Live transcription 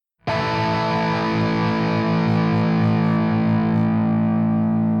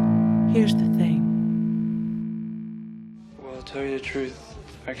Here's the thing. Well, to tell you the truth,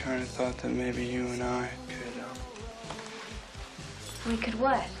 I kind of thought that maybe you and I could, We could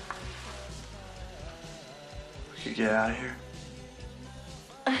what? we could get out of here.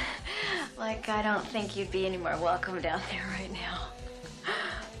 Like, I don't think you'd be any more welcome down there right now.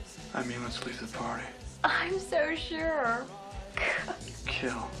 I mean, let's leave the party. I'm so sure.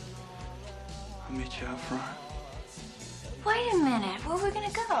 Kill. I'll meet you out front. Wait a minute. Where are we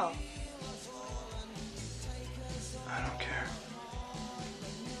gonna go? I don't care.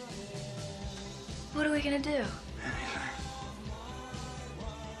 What are we gonna do? Anything.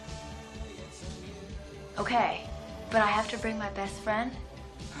 Okay, but I have to bring my best friend?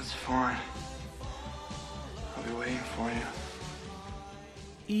 That's fine. I'll be waiting for you.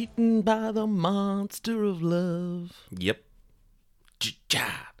 Eaten by the monster of love. Yep.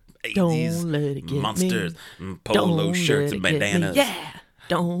 Don't These let it get monsters, me. polo Don't shirts let and it get me. bandanas. Yeah.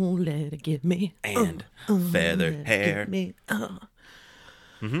 Don't let it get me. And feather let it hair. get me.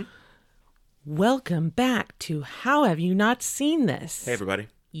 Welcome back to How Have You Not Seen This? Hey, everybody.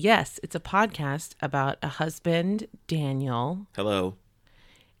 Yes, it's a podcast about a husband, Daniel, Hello.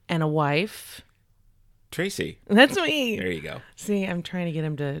 and a wife. Tracy. That's me. There you go. See, I'm trying to get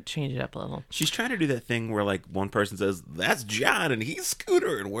him to change it up a little. She's trying to do that thing where, like, one person says, that's John, and he's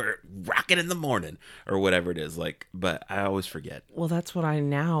Scooter, and we're rocking in the morning, or whatever it is. Like, but I always forget. Well, that's what I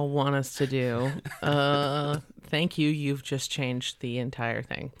now want us to do. Thank you. You've just changed the entire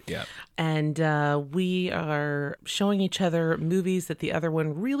thing. Yeah. And we are showing each other movies that the other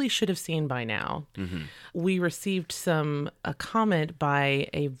one really should have seen by now. Mm-hmm. We received a comment by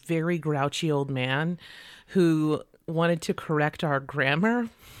a very grouchy old man who wanted to correct our grammar.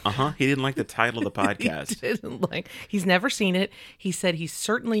 He didn't like the title of the podcast. He's never seen it. He said he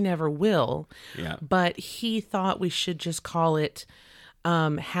certainly never will. Yeah. But he thought we should just call it,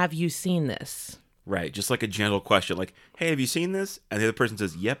 Have You Seen This? Right. Just like a gentle question, like, hey, have you seen this? And the other person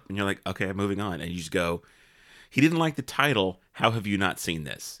says, yep. And you're like, okay, I'm moving on. And you just go, he didn't like the title, How Have You Not Seen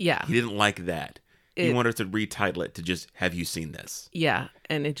This? He didn't like that. He wanted to retitle it to just, Have You Seen This? Yeah,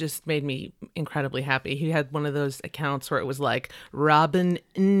 and it just made me incredibly happy. He had one of those accounts where it was like, Robin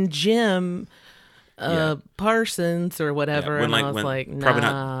and Jim Parsons or whatever, Yeah, and I was like,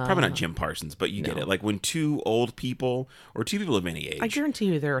 nah. Probably not Jim Parsons, but you get it. Like when two old people, or two people of any age. I guarantee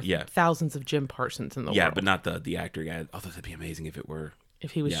you there are Yeah. thousands of Jim Parsons in the world. Yeah, but not the actor guy. Although that'd be amazing if it were.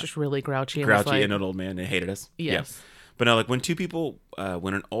 If he was Yeah. just really grouchy. Grouchy and and an old man and hated us. Yes. Yeah. But no, like when two people,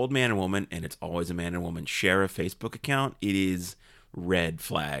 when an old man and woman, and it's always a man and woman, share a Facebook account, it is red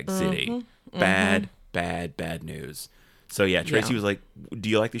flag city. Bad news. So yeah, Tracy was like, do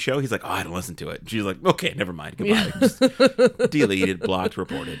you like the show? He's like, oh, I don't listen to it. She's like, okay, never mind. Goodbye. Just deleted, blocked,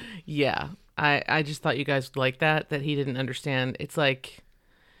 reported. Yeah. I just thought you guys would like that he didn't understand. It's like,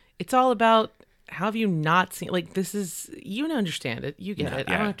 it's all about, how have you not seen, like, this is, you understand it. You get it.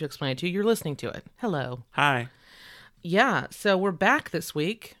 I yeah. don't have to explain it to you. You're listening to it. Hello. Hi. Yeah, so we're back this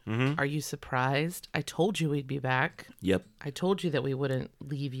week. Are you surprised? I told you we'd be back. Yep. I told you that we wouldn't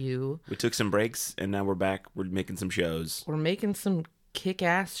leave you. We took some breaks, and now we're back. We're making some shows. We're making some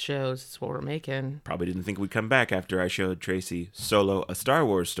kick-ass shows. That's what we're making. Probably didn't think we'd come back after I showed Tracy Solo a Star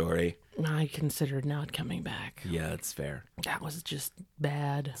Wars story. I considered not coming back. Yeah, that's fair. That was just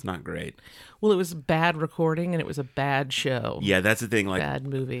bad. It's not great. Well, it was bad recording, and it was a bad show. Yeah, that's the thing. Like, Bad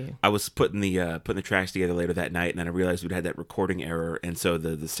movie. I was putting the tracks together later that night, and then I realized we'd had that recording error, and so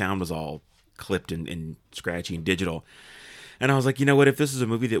the sound was all clipped and scratchy and digital. And I was like, you know what? If this is a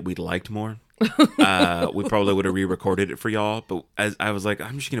movie that we'd liked more, we probably would have re-recorded it for y'all. But as I was like,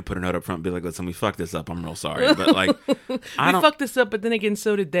 I'm just gonna put a note up front and be like, listen, we fucked this up. I'm real sorry, but like, We fucked this up, but then again,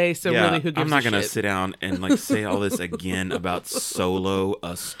 so did they. So really, who gives I'm not gonna shit? sit down and like say all this again about Solo,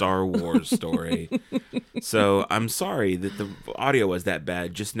 a Star Wars story. So I'm sorry that the audio was that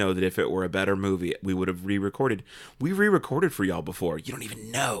bad. Just know that if it were a better movie, we would have re-recorded. We re-recorded for y'all before. You don't even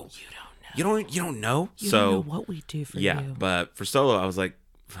know. You don't know. You don't know what we do for you. Yeah, but for Solo, I was like,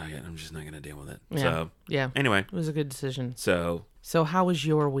 fuck it, I'm just not gonna deal with it. Yeah. So Yeah. anyway, It was a good decision. so So how was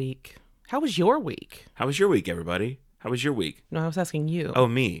your week? How was your week? how was your week, everybody? How was your week? No, I was asking you. Oh,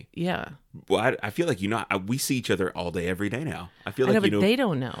 me. Yeah. Well, I feel like we see each other all day, every day now. I feel I know, like but they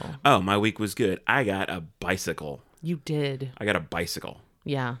don't know. Oh, my week was good. I got a bicycle. You did. I got a bicycle.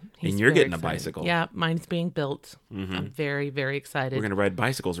 Yeah. And you're very getting a excited. bicycle. Yeah, mine's being built. I'm very, very excited. We're going to ride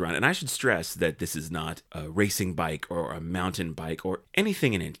bicycles around. And I should stress that this is not a racing bike or a mountain bike or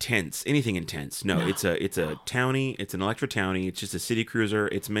anything intense. No, it's a townie. It's an electric townie. It's just a city cruiser.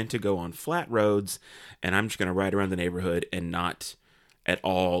 It's meant to go on flat roads. And I'm just going to ride around the neighborhood and not at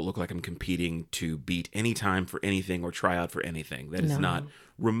all look like I'm competing to beat any time for anything or try out for anything. That is not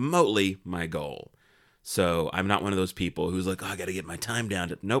remotely my goal. So I'm not one of those people who's like, oh, I got to get my time down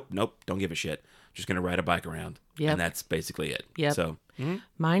to. Nope, don't give a shit. I'm just going to ride a bike around. Yep. And that's basically it. Yep. So,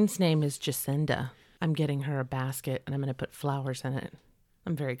 Mine's name is Jacinda. I'm getting her a basket, and I'm going to put flowers in it.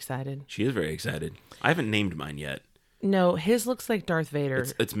 I'm very excited. she is very excited. I haven't named mine yet. No, his looks like Darth Vader.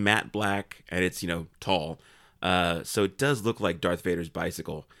 It's matte black and it's, tall. So it does look like Darth Vader's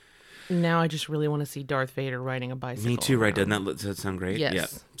bicycle. Now I just really want to see Darth Vader riding a bicycle. Me too, right? around. Does that sound great? Yes. Yeah.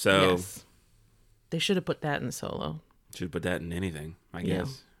 So Yes. They should have put that in Solo. should put that in anything, I Yeah.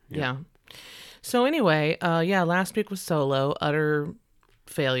 guess. Yeah. So anyway, last week was Solo, utter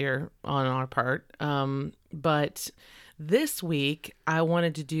failure on our part. But this week I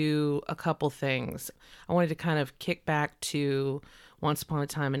wanted to do a couple things. I wanted to kind of kick back to Once Upon a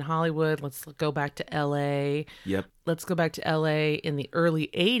Time in Hollywood. Let's go back to LA. Yep. Let's go back to LA in the early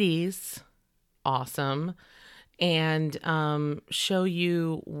 80s. Awesome. And show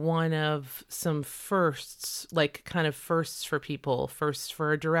you one of some firsts, like kind of firsts for people, first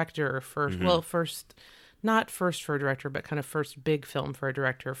for a director, not first for a director, but kind of first big film for a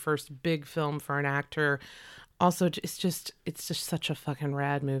director, first big film for an actor. Also, it's just such a fucking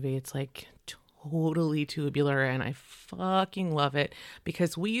rad movie. It's like totally tubular, and I fucking love it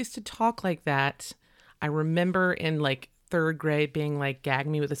because we used to talk like that. I remember in like third grade being like, gag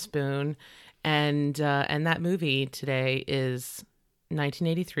me with a spoon. And that movie today is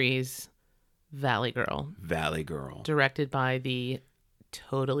 1983's Valley Girl. Valley Girl. Directed by the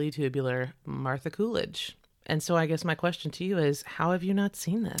totally tubular Martha Coolidge. And so I guess my question to you is, how have you not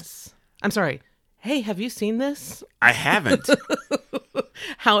seen this? I'm sorry. Hey, have you seen this? I haven't.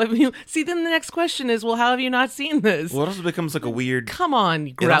 How have you? See, then the next question is, well, how have you not seen this? Well, it also becomes like a weird. Come on,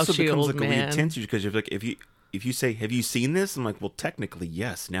 you It also grouchy becomes old like a weird man. tension because you're like, if you say, have you seen this? I'm like, well, technically,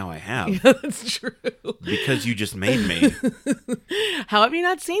 yes. Now I have That's true. because you just made me. How have you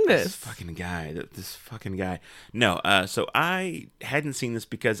not seen This this? fucking guy. No, so I hadn't seen this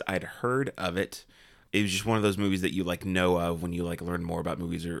because I'd heard of it. It was just one of those movies that you like know of when you like learn more about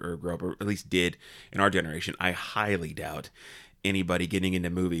movies or grow up, or at least did in our generation. I highly doubt anybody getting into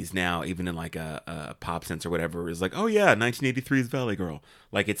movies now, even in like a pop sense or whatever, is like, oh yeah, 1983's Valley Girl.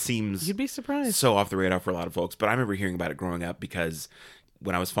 Like it seems You'd be surprised. so off the radar for a lot of folks. But I remember hearing about it growing up because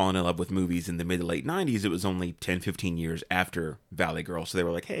when I was falling in love with movies in the mid to late 90s, it was only 10, 15 years after Valley Girl. So they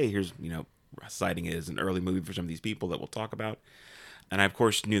were like, hey, here's, citing it as an early movie for some of these people that we'll talk about. And I, of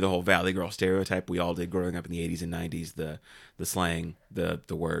course, knew the whole Valley Girl stereotype we all did growing up in the 80s and 90s, the slang, the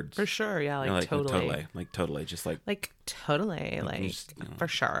words. For sure, yeah, like, totally. Totally, just like Totally, just, for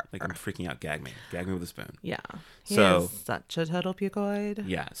sure. like I'm freaking out, gag me with a spoon. Yeah. He So- is such a total pucoid.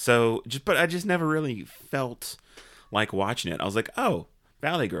 Yeah, so, but I just never really felt like watching it. I was like, oh,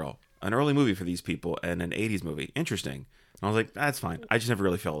 Valley Girl, an early movie for these people and an 80s movie. Interesting. And I was like, that's fine. I just never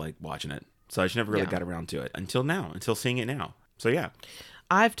really felt like watching it. So I just never really got around to it until seeing it now. So yeah.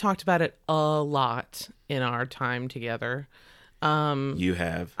 I've talked about it a lot in our time together. You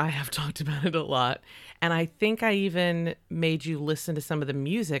have. I have talked about it a lot. And I think I even made you listen to some of the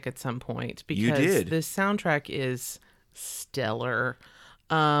music at some point because You did. this soundtrack is stellar.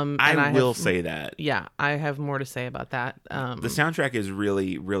 I will say that. Yeah, I have more to say about that. The soundtrack is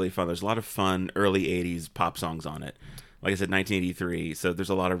really, really fun. There's a lot of fun early 80s pop songs on it. Like I said, 1983. So there's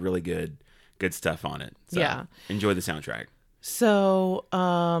a lot of really good stuff on it. So Yeah. enjoy the soundtrack. So,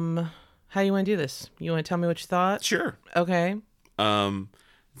 how you want to do this? You want to tell me what you thought? Sure. Okay.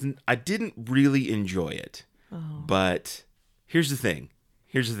 I didn't really enjoy it. But here's the thing.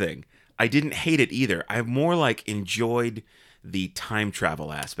 I didn't hate it either. I more like enjoyed the time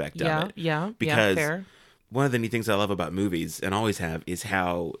travel aspect of it. Yeah. Because fair. one of the neat things I love about movies and always have is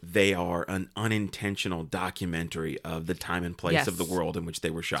how they are an unintentional documentary of the time and place of the Yes. world in which they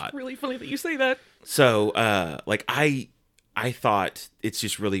were shot. Really funny that you say that. So, I thought it's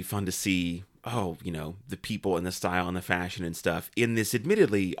just really fun to see, the people and the style and the fashion and stuff in this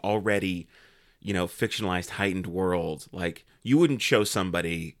admittedly already, fictionalized, heightened world. Like, you wouldn't show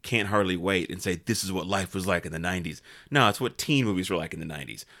somebody Can't Hardly Wait and say, this is what life was like in the 90s. No, it's what teen movies were like in the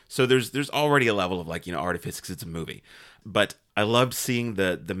 90s. So there's already a level of, artifice because it's a movie. But I loved seeing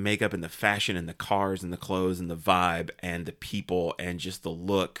the makeup and the fashion and the cars and the clothes and the vibe and the people and just the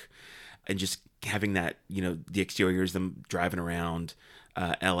look and just having that, the exteriors, them driving around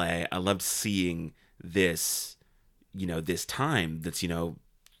LA. I loved seeing this, this time that's,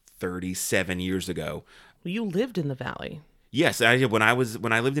 37 years ago. Well, you lived in the Valley. Yes, I did. When I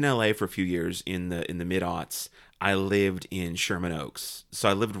lived in LA for a few years in the mid-aughts, I lived in Sherman Oaks. So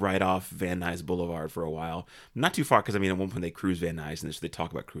I lived right off Van Nuys Boulevard for a while. Not too far, because, I mean, at one point they cruise Van Nuys, and they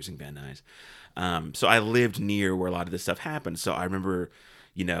talk about cruising Van Nuys. So I lived near where a lot of this stuff happened. So I remember,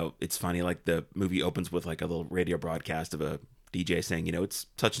 you know, it's funny, like the movie opens with like a little radio broadcast of a DJ saying, you know, it's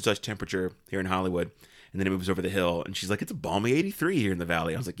such and such temperature here in Hollywood. And then it moves over the hill, and she's like, it's a balmy 83 here in the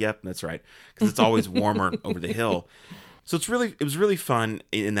valley. I was like, yep, that's right. Because it's always warmer over the hill. So it was really fun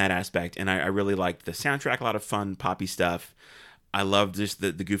in that aspect. And I really liked the soundtrack, a lot of fun poppy stuff. I loved just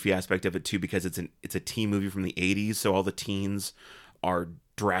the goofy aspect of it too, because it's a teen movie from the 80s. So all the teens are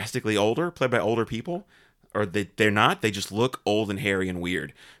drastically older, played by older people. Or they're not. They just look old and hairy and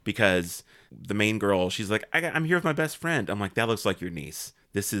weird. Because the main girl, she's like, I'm here with my best friend. I'm like, that looks like your niece.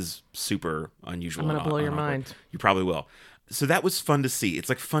 This is super unusual. I'm going to blow your mind. You probably will. So that was fun to see. It's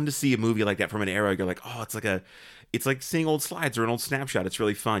like fun to see a movie like that from an era. You're like, oh, it's like seeing old slides or an old snapshot. It's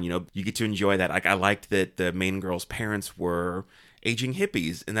really fun. You know, you get to enjoy that. Like, I liked that the main girl's parents were aging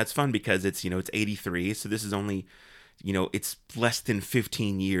hippies. And that's fun because it's, you know, it's 83. So this is only, you know, it's less than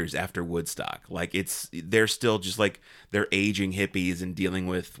 15 years after Woodstock. Like, they're still just like, they're aging hippies and dealing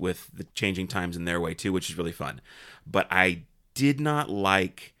with the changing times in their way too, which is really fun. But I did not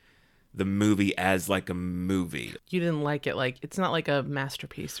like the movie as like a movie. You didn't like it, like, it's not like a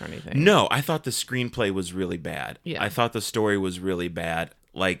masterpiece or anything. No, I thought the screenplay was really bad. Yeah. I thought the story was really bad.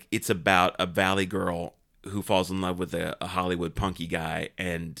 Like, it's about a valley girl who falls in love with a Hollywood punky guy,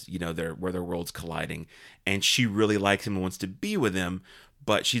 and, you know, where their worlds colliding, and she really likes him and wants to be with him,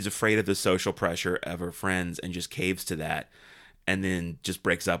 but she's afraid of the social pressure of her friends and just caves to that, and then just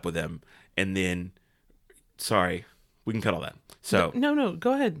breaks up with him. And then, sorry, we can cut all that. So No,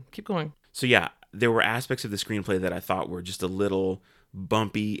 go ahead. Keep going. So yeah, there were aspects of the screenplay that I thought were just a little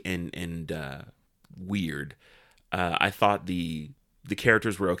bumpy and weird. I thought the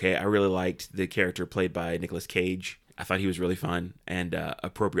characters were okay. I really liked the character played by Nicolas Cage. I thought he was really fun and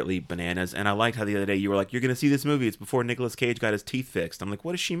appropriately bananas. And I liked how the other day you were like, you're going to see this movie. It's before Nicolas Cage got his teeth fixed. I'm like,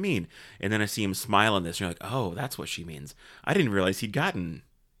 what does she mean? And then I see him smile in this. And you're like, oh, that's what she means. I didn't realize he'd gotten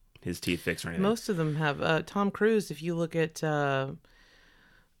his teeth fixed or anything. Most of them have. Tom Cruise, if you look at... oh,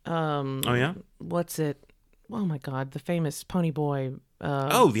 yeah? What's it? Oh, my God. The famous Pony Boy.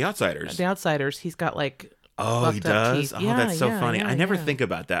 The Outsiders. The Outsiders. He's got, like... Oh, he does? Oh, yeah, that's so funny. Yeah, I never think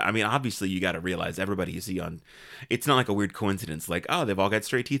about that. I mean, obviously, you got to realize everybody you see on... It's not like a weird coincidence. Like, oh, they've all got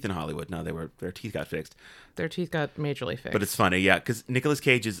straight teeth in Hollywood. No, their teeth got fixed. Their teeth got majorly fixed. But it's funny, yeah, because Nicolas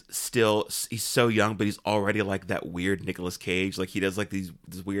Cage is still... He's so young, but he's already like that weird Nicolas Cage. Like, he does like this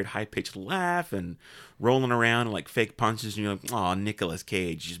weird high-pitched laugh and rolling around and like fake punches. And you're like, oh, Nicolas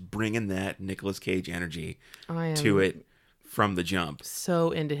Cage. Just bringing that Nicolas Cage energy to it. From the jump.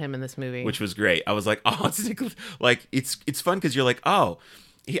 So into him in this movie. Which was great. I was like, oh, it's Nicolas. Like, it's fun because you're like, oh,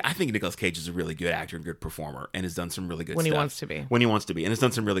 I think Nicolas Cage is a really good actor and good performer and has done some really good stuff. When he wants to be. When he wants to be. And has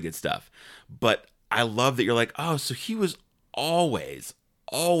done some really good stuff. But I love that you're like, oh, so he was always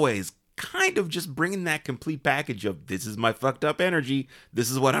kind of just bringing that complete package of, this is my fucked up energy. This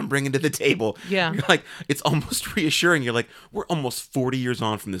is what I'm bringing to the table. Yeah. You're like, it's almost reassuring. You're like, we're almost 40 years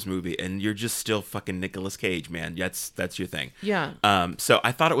on from this movie and you're just still fucking Nicolas Cage, man. That's your thing. Yeah. So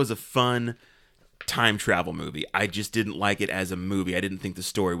I thought it was a fun time travel movie. I just didn't like it as a movie. I didn't think the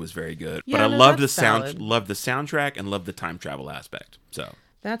story was very good. Yeah, but I no, loved that's valid. loved the soundtrack and loved the time travel aspect. So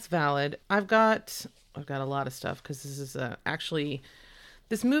that's valid. I've got a lot of stuff because this is actually,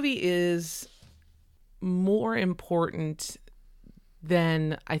 this movie is more important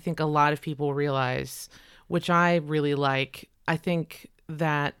than I think a lot of people realize, which I really like. I think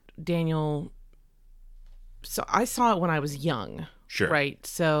that Daniel, so I saw it when I was young. Sure. Right.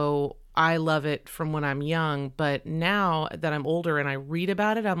 So I love it from when I'm young, but now that I'm older and I read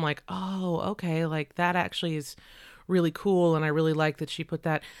about it, I'm like, oh, okay, like that actually is really cool. And I really like that she put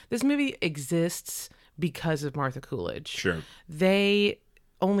that. This movie exists because of Martha Coolidge. Sure. They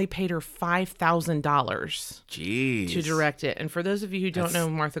only paid her $5,000 Jeez. to direct it. And for those of you who don't know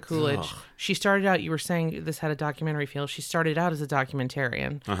Martha Coolidge, she started out, you were saying this had a documentary feel. She started out as a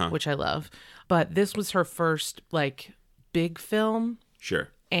documentarian, which I love. But this was her first, like, big film. Sure.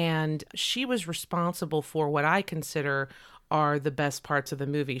 And she was responsible for what I consider are the best parts of the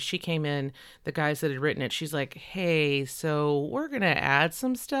movie. She came in, the guys that had written it, she's like, hey, so we're going to add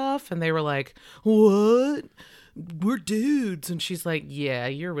some stuff. And they were like, what? We're dudes. And she's like, yeah,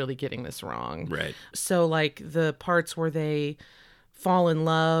 you're really getting this wrong. Right. So like the parts where they fall in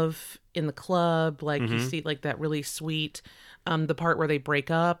love in the club, like you see like that really sweet, the part where they break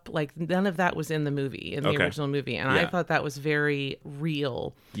up, like none of that was in the movie, in the original movie. And I thought that was very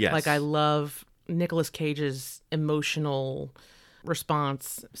real. Yes. Like I love Nicolas Cage's emotional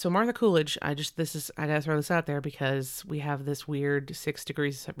response. So Martha Coolidge, I gotta throw this out there because we have this weird 6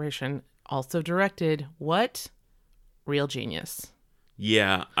 degrees of separation. Also directed what? Real genius.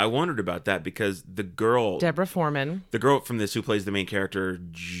 Yeah, I wondered about that because the girl... Deborah Foreman. The girl from this who plays the main character,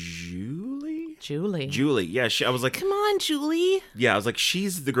 Julie. Yeah, I was like... Come on, Julie. Yeah, I was like,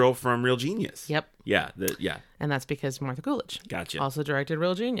 she's the girl from Real Genius. Yep. Yeah, And that's because Martha Coolidge. Gotcha. Also directed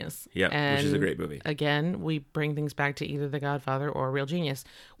Real Genius. Yeah, which is a great movie. Again, we bring things back to either The Godfather or Real Genius.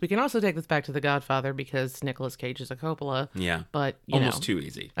 We can also take this back to The Godfather because Nicolas Cage is a Coppola. Yeah. But, almost too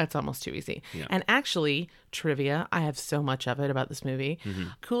easy. That's almost too easy. Yeah. And actually, trivia, I have so much of it about this movie.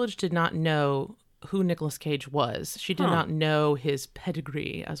 Coolidge did not know who Nicolas Cage was. She did not know his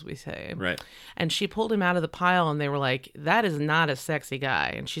pedigree, as we say. Right. And she pulled him out of the pile and they were like, that is not a sexy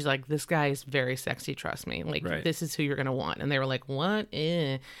guy. And she's like, this guy is very sexy, trust me. Like, This is who you're going to want. And they were like, what?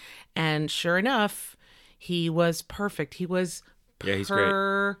 And sure enough, he was perfect. He was he's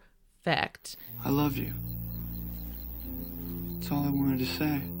perfect. I love you. That's all I wanted to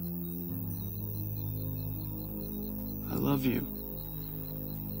say. I love you.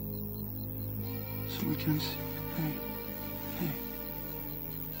 So we can see... Hey.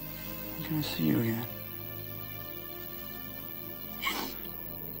 I'm gonna see you again.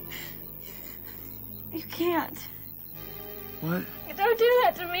 You can't. What? Don't do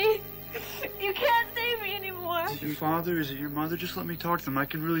that to me. You can't save me anymore. Is it your father? Is it your mother? Just let me talk to them. I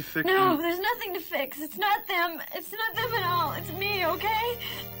can really fix No, them. there's nothing to fix. It's not them. It's not them at all. It's me, okay?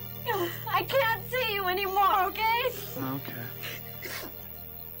 I can't see you anymore, okay?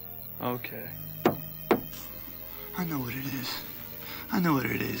 Okay. I know what it is. I know what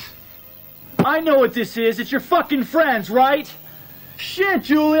it is. I know what this is. It's your fucking friends, right? Shit,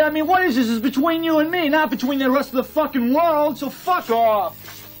 Julie. I mean, what is this? It's between you and me, not between the rest of the fucking world, so fuck off.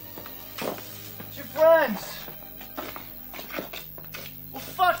 It's your friends. Well,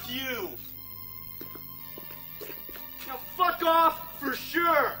 fuck you. Now, fuck off for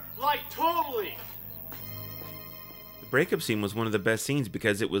sure. Like, totally. The breakup scene was one of the best scenes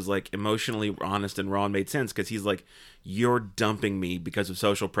because it was like emotionally honest and raw and made sense because he's like, you're dumping me because of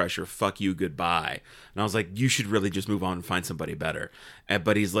social pressure. Fuck you, goodbye. And I was like, you should really just move on and find somebody better.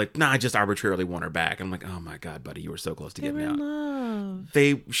 But he's like, nah, I just arbitrarily want her back. I'm like, oh my God, buddy, you were so close to getting me out.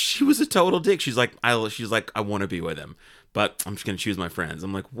 Love. She was a total dick. She's like, I want to be with him, but I'm just going to choose my friends.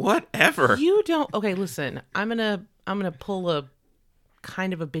 I'm like, whatever. You don't. Okay, listen, I'm going to pull a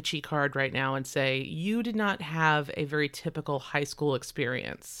kind of a bitchy card right now and say you did not have a very typical high school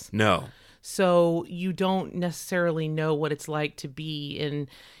experience. No. So you don't necessarily know what it's like to be in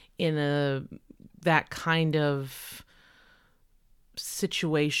that kind of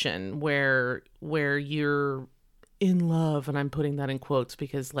situation where you're in love, and I'm putting that in quotes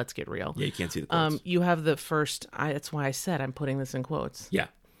because let's get real. Yeah, you can't see the quotes. You have the first. That's why I said I'm putting this in quotes. Yeah.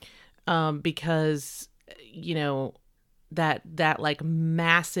 Because that like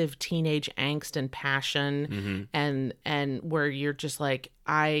massive teenage angst and passion and where you're just like,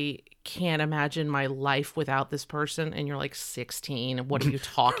 I can't imagine my life without this person, and you're like 16. What are you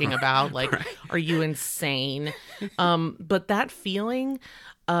talking about? Like, are you insane? But that feeling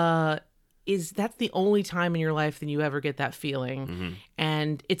that's the only time in your life that you ever get that feeling.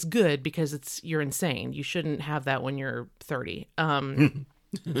 And it's good because you're insane. You shouldn't have that when you're 30.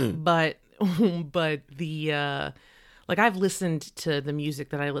 But the like, I've listened to the music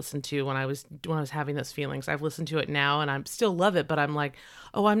that I listened to when I was having those feelings. I've listened to it now and I still love it, but I'm like,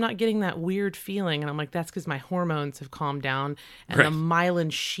 oh, I'm not getting that weird feeling. And I'm like, that's because my hormones have calmed down and the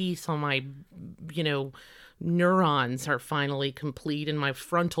myelin sheaths on my, neurons are finally complete and my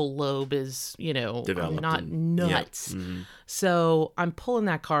frontal lobe is, I'm not nuts. Yeah. So I'm pulling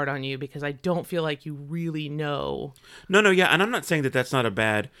that card on you because I don't feel like you really know. No, yeah. And I'm not saying that that's not a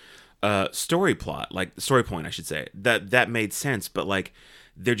bad story plot, like story point, I should say. That made sense, but like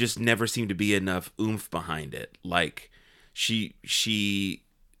there just never seemed to be enough oomph behind it. Like she seemed,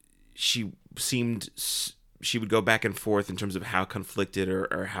 she would go back and forth in terms of how conflicted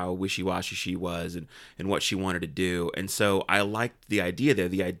or how wishy-washy she was and what she wanted to do. And so I liked the idea there.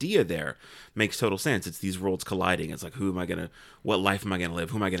 The idea there makes total sense. It's these worlds colliding. It's like, what life am I going to live?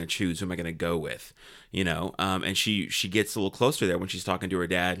 Who am I going to choose? Who am I going to go with? And she gets a little closer there when she's talking to her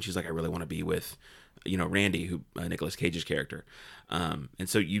dad and she's like, I really want to be with, Randy, who Nicolas Cage's character. And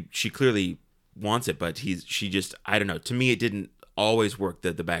so she clearly wants it, but she just, I don't know. To me, it didn't always work,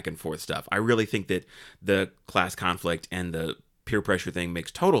 the back and forth stuff. I really think that the class conflict and the peer pressure thing makes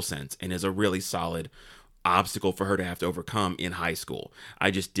total sense and is a really solid obstacle for her to have to overcome in high school.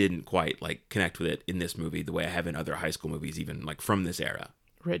 I just didn't quite like connect with it in this movie the way I have in other high school movies, even like from this era.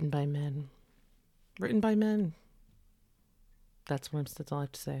 Written by men. That's all I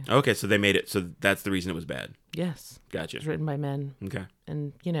have to say. Okay, so they made it. So that's the reason it was bad. Yes. Gotcha. It was written by men. Okay.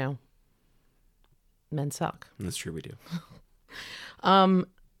 And, men suck. That's true, we do.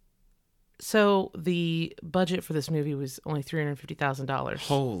 So the budget for this movie was only $350,000.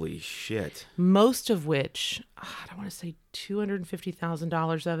 Holy shit. Most of which, I don't want to say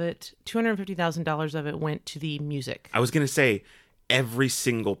 $250,000 of it. $250,000 of it went to the music. I was going to say every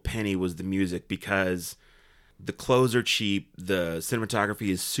single penny was the music because the clothes are cheap. The cinematography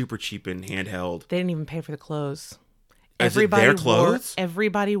is super cheap and handheld. They didn't even pay for the clothes. Is it their clothes?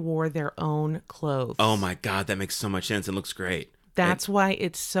 Everybody wore their own clothes. Oh my God, that makes so much sense. It looks great. That's why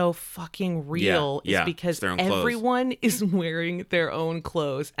it's so fucking real. Yeah, is because it's their own clothes. everyone is wearing their own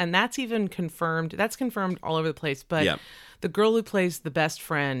clothes. And that's even confirmed. That's confirmed all over the place. But the girl who plays the best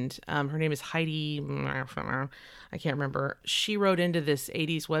friend, her name is Heidi, I can't remember. She wrote into this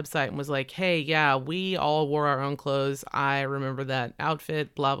 80s website and was like, hey, yeah, we all wore our own clothes. I remember that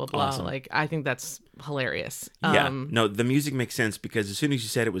outfit, blah, blah, blah. Awesome. Like, I think that's hilarious. Yeah. No, the music makes sense because as soon as you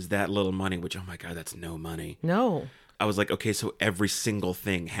said it was that little money, which, oh my God, that's no money. No. I was like, okay, so every single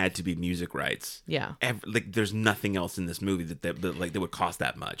thing had to be music rights. Yeah. There's nothing else in this movie that would cost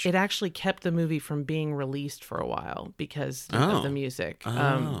that much. It actually kept the movie from being released for a while because of the music.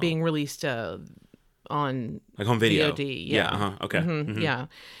 Being released on like home video. VOD. Yeah. Okay. Mm-hmm. Yeah.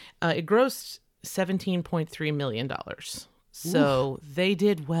 It grossed $17.3 million. So they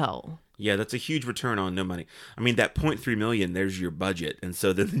did well. Yeah, that's a huge return on no money. I mean, that 0.3 million, there's your budget. And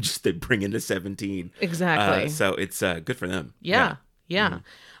so then they bring in the 17. Exactly. So it's good for them. Yeah. Mm-hmm.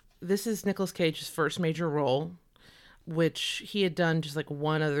 This is Nicolas Cage's first major role, which he had done just like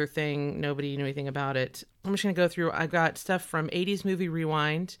one other thing. Nobody knew anything about it. I'm just going to go through. I got stuff from 80s Movie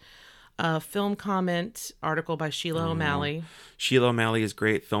Rewind, film comment article by Sheila O'Malley. Sheila O'Malley is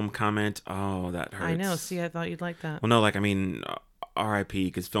great. Film comment. Oh, that hurts. I know. See, I thought you'd like that. Well, no, R.I.P.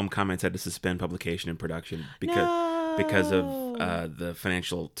 because Film Comments had to suspend publication and production because of the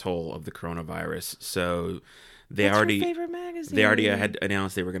financial toll of the coronavirus. So What's your favorite magazine? They already had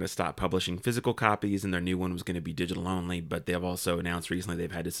announced they were going to stop publishing physical copies, and their new one was going to be digital only. But they have also announced recently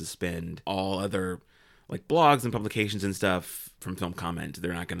they've had to suspend all other like blogs and publications and stuff from Film Comment.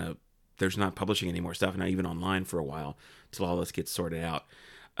 They're not publishing any more stuff, not even online for a while, till all this gets sorted out.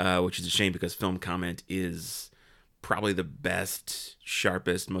 Which is a shame because Film Comment is probably the best,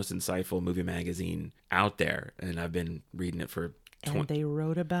 sharpest, most insightful movie magazine out there, and I've been reading it for. And they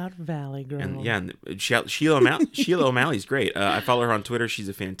wrote about Valley Girl. And Sheila O'Malley's great. I follow her on Twitter. She's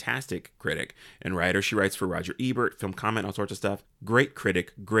a fantastic critic and writer. She writes for Roger Ebert, Film Comment, all sorts of stuff. Great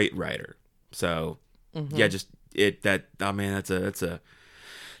critic, great writer. So that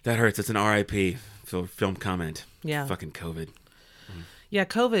hurts. It's an RIP for Film Comment. Yeah. Fucking COVID. Yeah,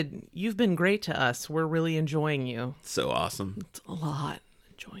 COVID, you've been great to us. We're really enjoying you. So awesome. It's a lot.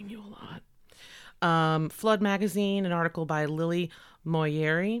 Enjoying you a lot. Flood Magazine, an article by Lily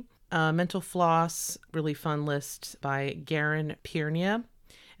Moyeri. Mental Floss, really fun list by Garen Piernia.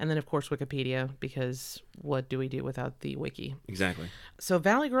 And then, of course, Wikipedia, because what do we do without the wiki? Exactly. So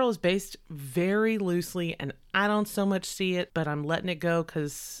Valley Girl is based very loosely, and I don't so much see it, but I'm letting it go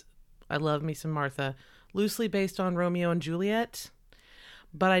because I love me some Martha. Loosely based on Romeo and Juliet.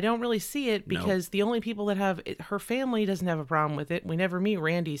 But I don't really see it because the only people that have it, her family doesn't have a problem with it. We never meet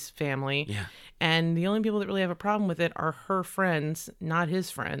Randy's family. Yeah. And the only people that really have a problem with it are her friends, not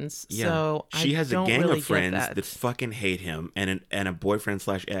his friends. Yeah. So she has a gang really of friends that fucking hate him and a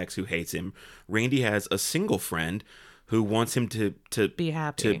boyfriend/ex who hates him. Randy has a single friend who wants him to be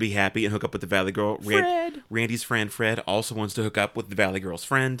happy and hook up with the Valley Girl. Randy's friend Fred also wants to hook up with the Valley Girl's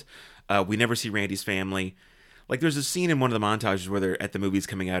friend. We never see Randy's family. Like, there's a scene in one of the montages where they're at the movies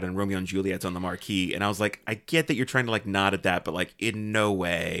coming out and Romeo and Juliet's on the marquee. And I was like, I get that you're trying to, like, nod at that, but, like, in no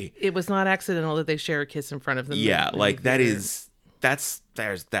way. It was not accidental that they share a kiss in front of them. Yeah, like, that's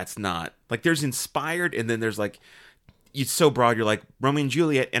not. Like, there's inspired, and then there's, like, it's so broad, you're like, Romeo and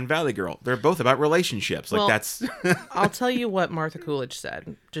Juliet and Valley Girl. They're both about relationships. Like, well, that's... I'll tell you what Martha Coolidge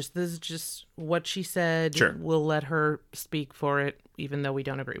said. This is just what she said. Sure. We'll let her speak for it, even though we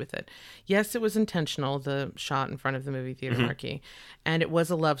don't agree with it. Yes, it was intentional, the shot in front of the movie theater marquee. And it was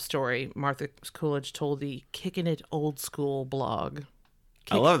a love story. Martha Coolidge told the Kickin' It Old School blog.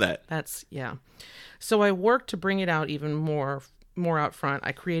 I love that. Yeah. So I worked to bring it out even more out front.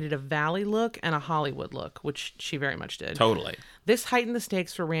 I created a Valley look and a Hollywood look, which she very much did. Totally. This heightened the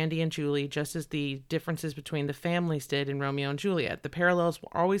stakes for Randy and Julie, just as the differences between the families did in Romeo and Juliet. The parallels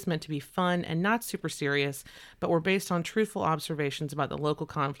were always meant to be fun and not super serious, but were based on truthful observations about the local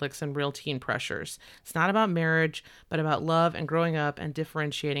conflicts and real teen pressures. It's not about marriage, but about love and growing up and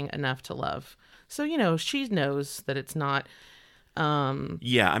differentiating enough to love. So, she knows that it's not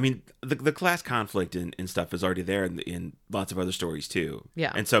Yeah, I mean, the class conflict and stuff is already there in lots of other stories too.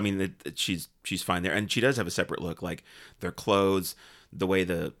 Yeah. And so, I mean, she's fine there. And she does have a separate look, like their clothes, the way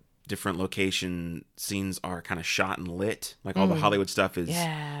the different location scenes are kind of shot and lit. Like all the Hollywood stuff is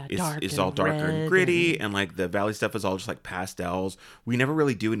all darker and gritty, and like the Valley stuff is all just like pastels. We never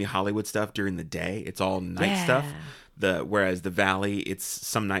really do any Hollywood stuff during the day. It's all night stuff. Whereas the Valley, it's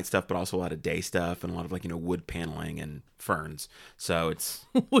some night stuff, but also a lot of day stuff and a lot of like, wood paneling and ferns. So it's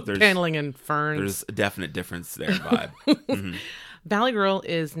paneling and ferns. There's a definite difference there in vibe. Valley Girl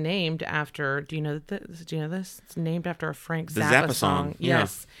is named after. Do you know this? It's named after a Frank The Zappa Zappa song, yeah.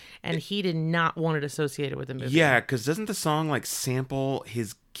 Yes, and he did not want it associated with the movie. Yeah, because doesn't the song like sample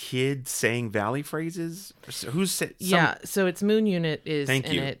his kid saying Valley phrases? Yeah, so it's Moon Unit is Thank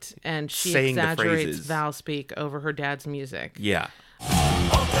in you. it, and she Saying the exaggerates phrases. Val speak over her dad's music. Yeah.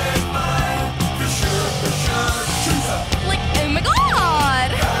 Like, oh my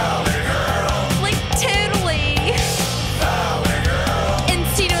god! Like, totally! And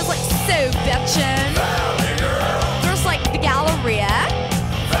Tino's like, so bitchin'. There's like the Galleria.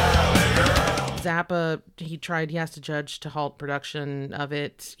 Zappa, he asked a judge to halt production of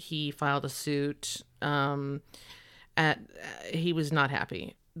it. He filed a suit. He was not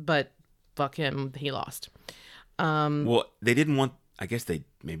happy, but fuck him, he lost. Well, they didn't want. I guess they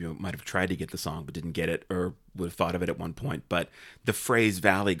maybe might have tried to get the song, but didn't get it, or would have thought of it at one point. But the phrase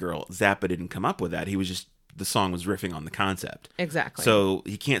 "Valley Girl," Zappa didn't come up with that. He was just the song was riffing on the concept. Exactly. So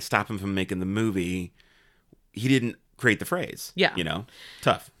he can't stop him from making the movie. He didn't create the phrase. Yeah.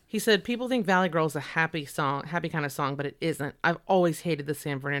 Tough. He said, people think Valley Girl is a happy kind of song, but it isn't. I've always hated the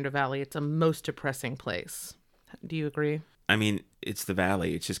San Fernando Valley. It's a most depressing place. Do you agree? I mean, it's the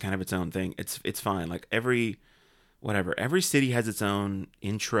Valley. It's just kind of its own thing. It's fine. Like every city has its own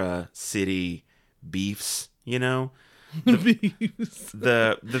intra-city beefs, The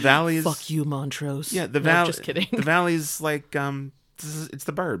Valley is... Fuck you, Montrose. Yeah, the No, Valley... just kidding. The Valley's like, it's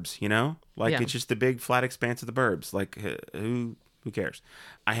the burbs, Like, Yeah. it's just the big flat expanse of the burbs. Like, who cares?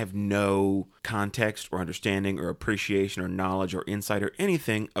 I have no context or understanding or appreciation or knowledge or insight or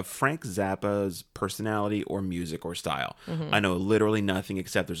anything of Frank Zappa's personality or music or style. I know literally nothing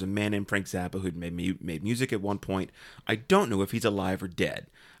except there's a man named Frank Zappa who'd made music at one point. I don't know if he's alive or dead.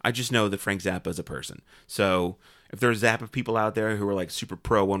 I just know that Frank Zappa is a person. So if there's Zappa people out there who are like super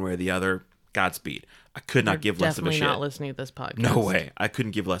pro one way or the other, Godspeed. I could not give less of a shit. Definitely not listening to this podcast. No way. I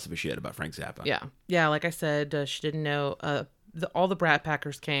couldn't give less of a shit about Frank Zappa. Yeah. Like I said, she didn't know. All the Brat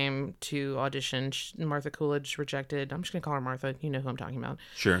Packers came to audition. Martha Coolidge rejected. I'm just gonna call her Martha. You know who I'm talking about.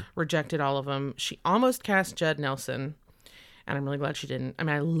 Sure. Rejected all of them. She almost cast Judd Nelson, and I'm really glad she didn't. I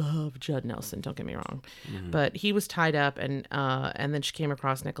mean, I love Judd Nelson. Don't get me wrong, but he was tied up, and then she came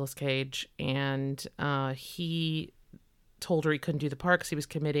across Nicolas Cage, and he told her he couldn't do the part because he was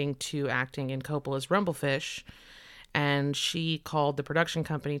committing to acting in Coppola's Rumblefish. And she called the production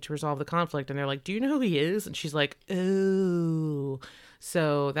company to resolve the conflict. And they're like, do you know who he is? And she's like, oh.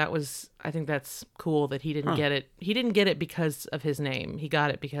 So I think that's cool that he didn't get it. He didn't get it because of his name. He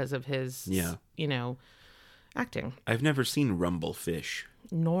got it because of his, acting. I've never seen Rumblefish.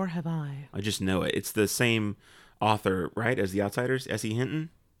 Nor have I. I just know it. It's the same author, right, as The Outsiders, S.E. Hinton?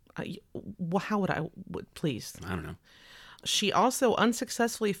 How would I? Please. I don't know. She also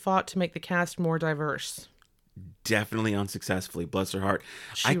unsuccessfully fought to make the cast more diverse. Definitely unsuccessfully. Bless her heart.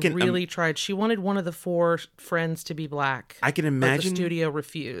 She really tried. She wanted one of the 4 friends to be black. I can imagine. But the studio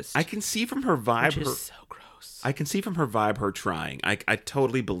refused. I can see from her vibe. Which is so gross. I can see from her vibe her trying. I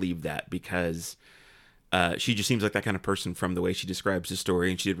totally believe that because she just seems like that kind of person from the way she describes the story,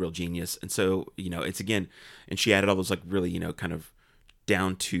 and she did real genius. And so, it's again, and she added all those like really, kind of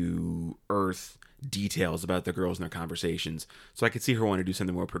down to earth details about the girls and their conversations. So I could see her want to do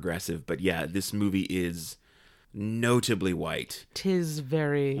something more progressive. But yeah, this movie is notably white. 'Tis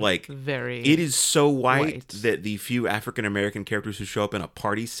very, very. It is so white that the few African American characters who show up in a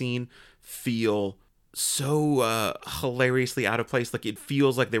party scene feel so hilariously out of place. Like it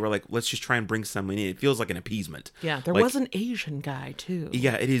feels like they were like, let's just try and bring someone in. It feels like an appeasement. Yeah, there was an Asian guy too.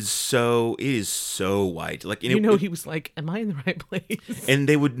 Yeah, it is so white. Like he was like, am I in the right place? And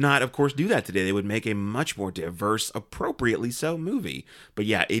they would not, of course, do that today. They would make a much more diverse, appropriately so movie. But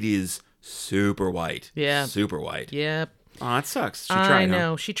yeah, it is super white. Yeah. Super white. Yep. Oh, it sucks. She tried. I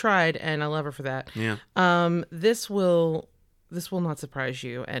know. She tried, and I love her for that. Yeah. This will not surprise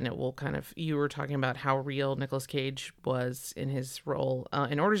you, and it will kind of... You were talking about how real Nicolas Cage was in his role.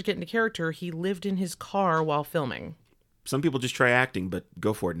 In order to get into character, he lived in his car while filming. Some people just try acting, but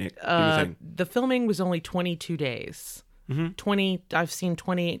go for it, Nick. Do your thing. The filming was only 22 days. 20. I've seen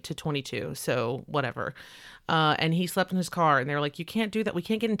 28 to 22, so whatever. And he slept in his car, and they're like, "You can't do that. We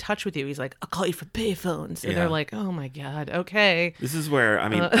can't get in touch with you." He's like, "I'll call you for payphones." And Yeah. they're like, "Oh my god, okay." This is where I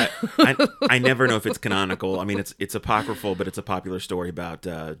never know if it's canonical. I mean, it's apocryphal, but it's a popular story about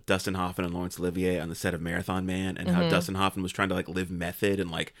Dustin Hoffman and Laurence Olivier on the set of Marathon Man, and how Dustin Hoffman was trying to like live method and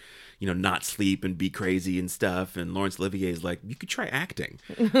like, you know, not sleep and be crazy and stuff. And Laurence Olivier is like, "You could try acting."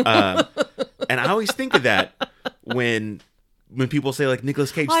 And I always think of that when people say like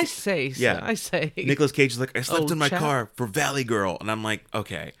Nicolas Cage. I say, Nicolas Cage is like, "I slept Oh, in my chap. car for Valley Girl," and I'm like,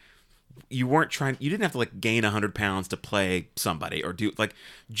 okay, you didn't have to like gain 100 pounds to play somebody or do like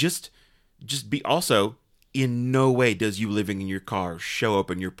just be. Also, in no way does you living in your car show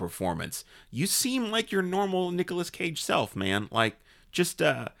up in your performance. You seem like your normal Nicolas Cage self, man. Like just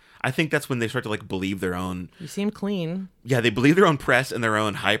I think that's when they start to like believe their own. You seem clean. Yeah, they believe their own press and their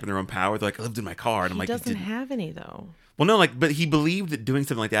own hype and their own power. They're like, "I lived in my car," and I'm He like, doesn't "You didn't." have any though. Well, no, like, but he believed that doing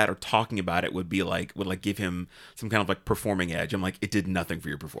something like that or talking about it would give him some kind of like performing edge. I'm like, it did nothing for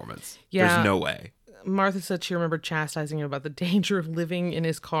your performance. Yeah. There's no way. Martha said she remembered chastising him about the danger of living in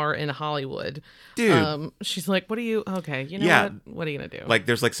his car in Hollywood. Dude. She's like, "What are you? Okay, you know Yeah. what are you gonna do?" Like,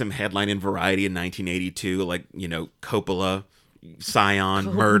 there's like some headline in Variety in 1982, like, you know, Coppola, Scion,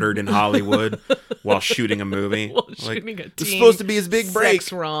 murdered in Hollywood while shooting a movie. While Like, shooting a it's teen supposed to be his big break.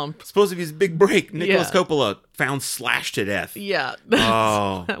 sex romp. Supposed to be his big break. Nicholas Yeah. Coppola found slashed to death. Yeah.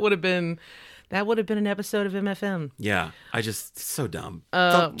 Oh. that would have been an episode of MFM. Yeah. So dumb.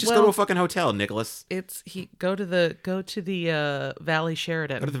 Just go well- to a fucking hotel, Nicholas. Go to the Valley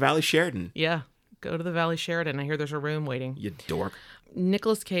Sheridan. Go to the Valley Sheridan. Yeah. Go to the Valley Sheridan. I hear there's a room waiting. You dork.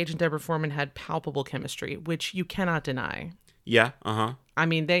 Nicolas Cage and Deborah Foreman had palpable chemistry, which you cannot deny. Yeah. Uh-huh. I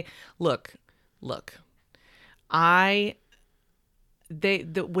mean, they look. When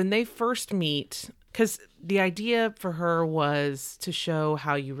they first meet, because the idea for her was to show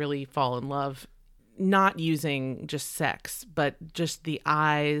how you really fall in love, not using just sex, but just the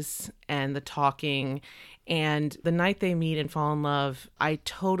eyes and the talking. And the night they meet and fall in love, I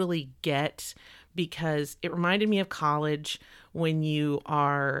totally get, because it reminded me of college when you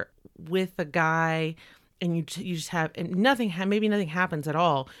are with a guy and you just have, and maybe nothing happens at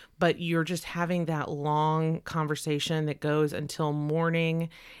all, but you're just having that long conversation that goes until morning,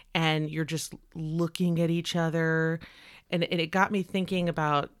 and you're just looking at each other, and it got me thinking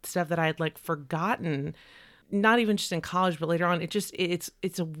about stuff that I had like forgotten, not even just in college, but later on.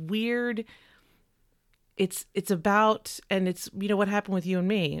 It's a weird. It's about, and it's, you know, what happened with you and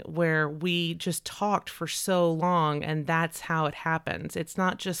me, where we just talked for so long, and that's how it happens. It's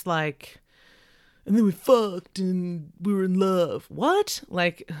not just like, and then we fucked and we were in love. What?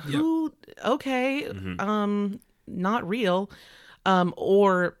 Like, who? Okay. Not real.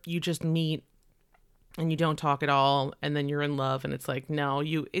 Or you just meet and you don't talk at all, and then you're in love, and it's like, no,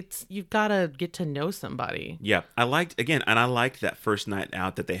 you've got to get to know somebody. Yeah. I liked that first night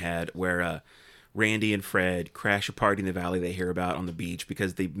out that they had where Randy and Fred crash a party in the valley they hear about on the beach,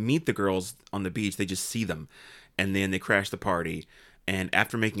 because they meet the girls on the beach. They just see them, and then they crash the party. And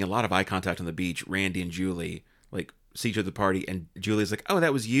after making a lot of eye contact on the beach, Randy and Julie like see each other at the party, and Julie's like, "Oh,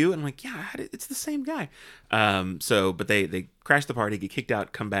 that was you?" And I'm like, "Yeah, it's the same guy." But they crash the party, get kicked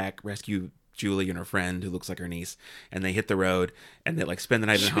out, come back, rescue Julie and her friend who looks like her niece, and they hit the road, and they like spend the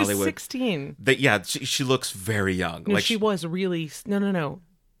night in She was Hollywood. 16. She looks very young. No, like she was really, no. I know.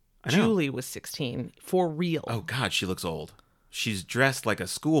 Julie was 16 for real. Oh God, she looks old. She's dressed like a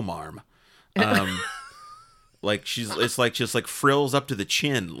school marm. Like it's like just like frills up to the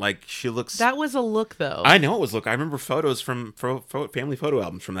chin. Like she looks. That was a look, though. I know it was look. I remember photos from family photo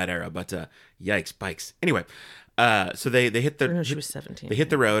albums from that era. But yikes, bikes. Anyway, so they hit the. No, she was 17. They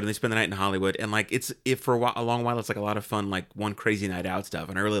hit the road and they spend the night in Hollywood, and like for a long while it's like a lot of fun, like one crazy night out stuff,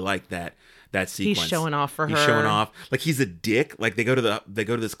 and I really like that sequence. He's showing off for her. He's showing off. Like he's a dick. Like they go to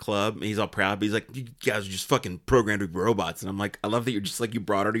this club and he's all proud, but he's like, "You guys are just fucking programmed to be robots." And I'm like, I love that you're just like, you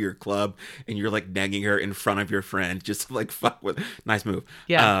brought her to your club and you're like nagging her in front of your friend, just to, like fuck with. Nice move.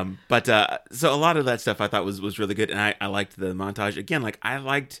 Yeah. So a lot of that stuff I thought was really good, and I liked the montage. Again, like I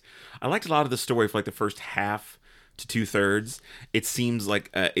liked a lot of the story for like the first half to 2/3. It seems like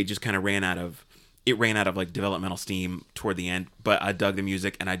it just kind of ran out of like developmental steam toward the end, but I dug the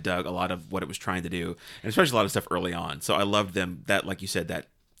music and I dug a lot of what it was trying to do, and especially a lot of stuff early on. So I loved them, that, like you said,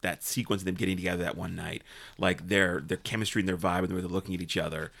 that sequence of them getting together that one night, like their chemistry and their vibe and the way they're looking at each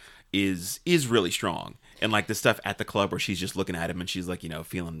other is really strong. And like the stuff at the club where she's just looking at him and she's like, you know,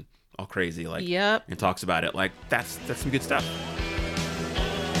 feeling all crazy, like, Yep. and talks about it, like that's some good stuff.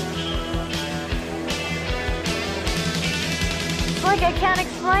 It's like I can't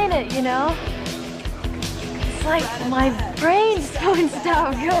explain it, you know? It's like my brains won't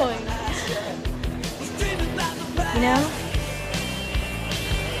stop going. You know?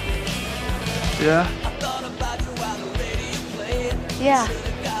 Yeah? Yeah.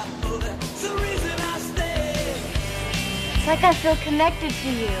 It's like I feel connected to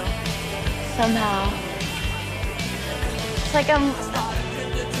you. Somehow. It's like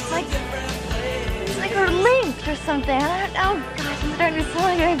it's like we're linked or something. Oh gosh, I'm starting to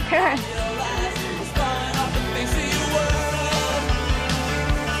sound like my parents.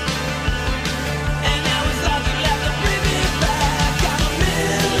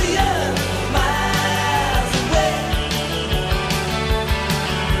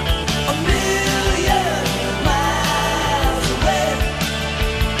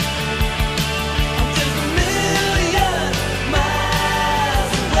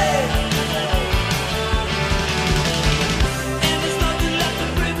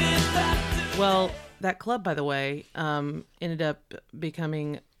 Well, that club, by the way, ended up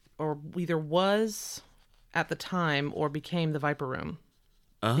becoming, or either was at the time, or became the Viper Room.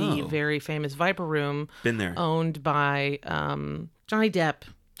 Oh, The very famous Viper Room, been there. owned by Johnny Depp.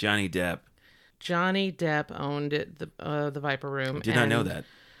 Johnny Depp. Johnny Depp owned it, the Viper Room. Did not know that.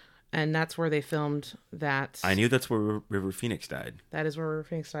 And that's where they filmed that. I knew that's where River Phoenix died. That is where River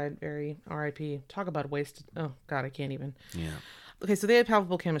Phoenix died. Very R.I.P. Talk about wasted. Oh, God, I can't even. Yeah. Okay, so they had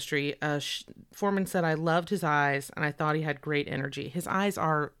palpable chemistry. Foreman said, I loved his eyes, and I thought he had great energy. His eyes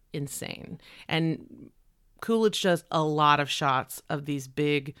are insane. And Coolidge does a lot of shots of these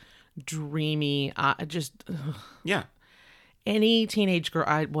big, dreamy, Yeah. any teenage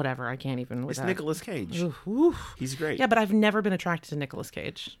girl, whatever, I can't even. It's Nicolas Cage. Oof. He's great. Yeah, but I've never been attracted to Nicolas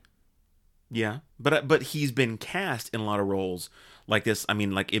Cage. Yeah, but he's been cast in a lot of roles like this. I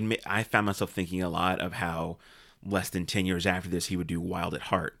mean, I found myself thinking a lot of how less than 10 years after this, he would do Wild at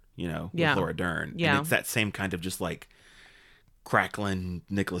Heart, with Yeah. Laura Dern. Yeah. And it's that same kind of just like crackling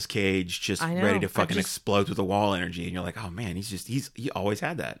Nicolas Cage, just I know. ready to fucking I've just- explode with the wall energy. And you're like, oh man, he always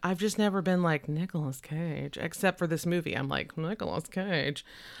had that. I've just never been like Nicolas Cage, except for this movie. I'm like, Nicolas Cage.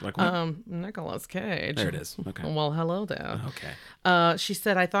 Like what? Nicolas Cage. There it is. Okay. Well, hello there. Okay. She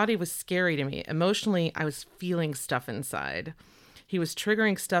said, I thought he was scary to me. Emotionally, I was feeling stuff inside. He was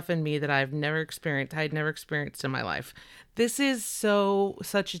triggering stuff in me that I had never experienced in my life. This is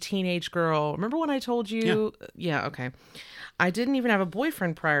such a teenage girl. Remember when I told you? Yeah, okay. I didn't even have a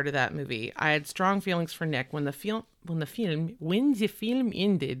boyfriend prior to that movie. I had strong feelings for Nick. When the film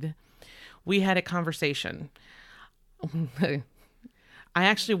ended, we had a conversation. I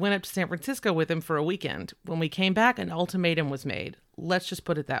actually went up to San Francisco with him for a weekend. When we came back, an ultimatum was made. Let's just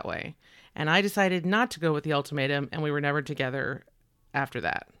put it that way. And I decided not to go with the ultimatum, and we were never together after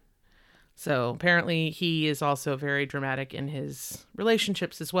that. So apparently he is also very dramatic in his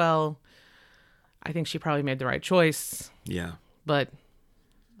relationships as well. I think she probably made the right choice, Yeah. but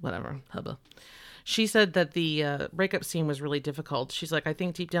whatever. Hubba. She said that the breakup scene was really difficult. She's like, I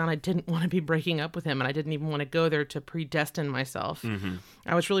think deep down I didn't want to be breaking up with him, and I didn't even want to go there to predestine myself. Mm-hmm.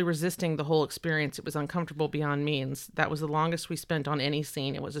 I was really resisting the whole experience. It was uncomfortable beyond means. That was the longest we spent on any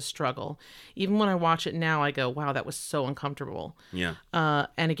scene. It was a struggle. Even when I watch it now, I go, wow, that was so uncomfortable. Yeah.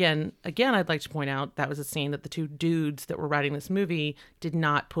 And again, I'd like to point out that was a scene that the two dudes that were writing this movie did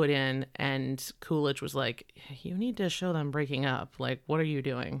not put in, and Coolidge was like, you need to show them breaking up. Like, what are you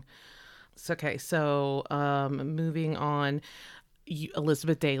doing? Okay, so moving on,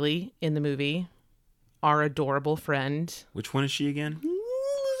 Elizabeth Daily in the movie, our adorable friend. Which one is she again?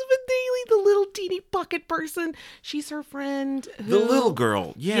 Elizabeth Daily, the little teeny pocket person. She's her friend. The little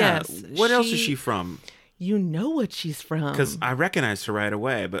girl. Yeah. Yes, What else is she from? You know what she's from. Because I recognized her right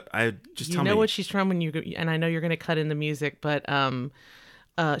away, but I just tell me. You know what she's from and I know you're going to cut in the music, but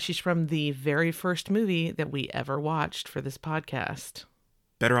she's from the very first movie that we ever watched for this podcast.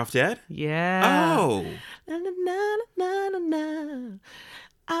 Better Off Dead? Yeah. Oh. Na, na, na, na, na, na.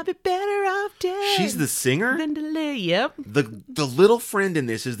 I'll be better off dead. She's the singer? Than to live. Yep. The little friend in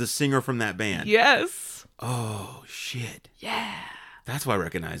this is the singer from that band. Yes. Oh, shit. Yeah. That's why I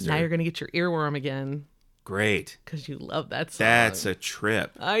recognized her. Now you're going to get your earworm again. Great. Because you love that song. That's a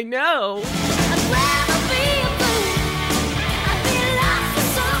trip. I know. I'd rather be a fool. I'd be lost for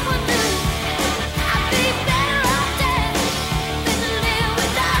someone new. I'd be better off dead than to live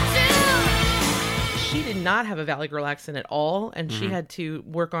without you. She did not have a Valley Girl accent at all, and she had to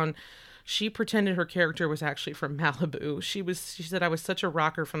work on. She pretended her character was actually from Malibu. She said, I was such a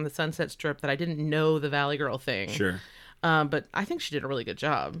rocker from the Sunset Strip that I didn't know the Valley Girl thing. Sure. But I think she did a really good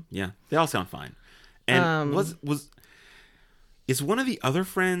job. Yeah. They all sound fine. And is one of the other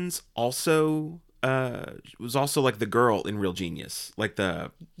friends also was also like the girl in Real Genius, like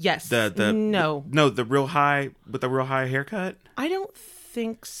the No. the real high with the real high haircut. I don't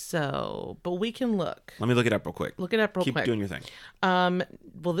think so, but we can look. Let me look it up real quick. Look it up real Keep quick. doing your thing.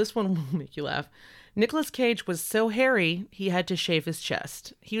 Well, this one will make you laugh. Nicolas Cage was so hairy, he had to shave his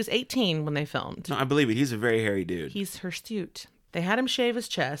chest. He was 18 when they filmed. No, I believe it. He's a very hairy dude. He's hirsute. They had him shave his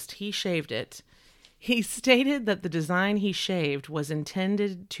chest. He shaved it. He stated that the design he shaved was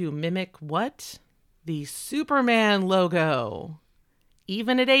intended to mimic what? The Superman logo.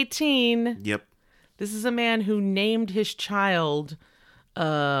 Even at 18, Yep. this is a man who named his child,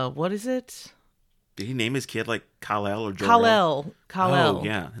 what is it? Did he name his kid like Kal-El or Jor-El? Kal-El. Kal-El. Oh,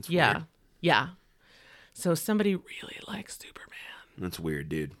 yeah. That's Yeah. weird. Yeah. So somebody really likes Superman. That's weird,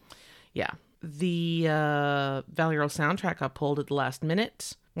 dude. Yeah. The Valley Girl soundtrack got pulled at the last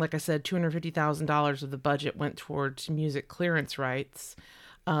minute. Like I said, $250,000 of the budget went towards music clearance rights.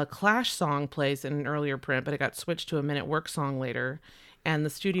 A Clash song plays in an earlier print, but it got switched to a minute work song later. And the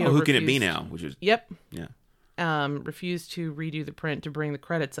studio Who Can It Be refused- Now? Which is Yep. yeah. Refused to redo the print to bring the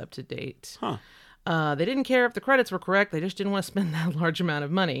credits up to date. Huh. They didn't care if the credits were correct. They just didn't want to spend that large amount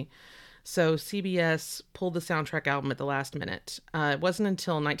of money. So CBS pulled the soundtrack album at the last minute. It wasn't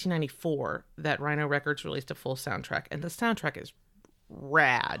until 1994 that Rhino Records released a full soundtrack, and the soundtrack is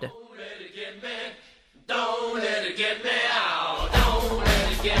rad.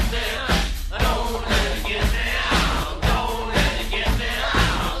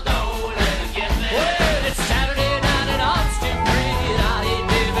 Well, it's Saturday night at Austin Creek. I ain't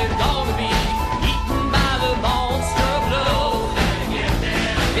never gonna be eaten by the monster of love.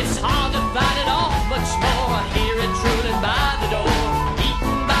 It's hard to fight it off much more. I hear it trailing by the door.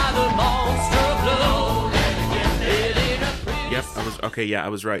 Eaten by the monster of love. It ain't a pretty Yep. I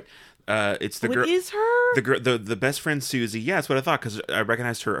was right. It's the What girl. is her? The girl, the best friend Susie. Yeah, that's what I thought because I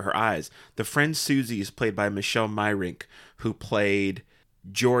recognized her eyes. The friend Susie is played by Michelle Myrink, who played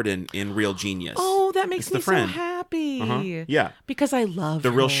Jordan in Real Genius. Oh, that makes It's the me so friend. happy. Uh-huh. Yeah. Because I love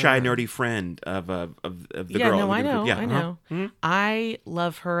The real her. shy, nerdy friend of the Yeah, girl. no, in the I know. group. Yeah, I uh-huh. know. I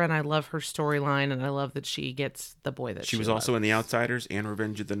love her, and I love her storyline, and I love that she gets the boy that She was loves. also in The Outsiders and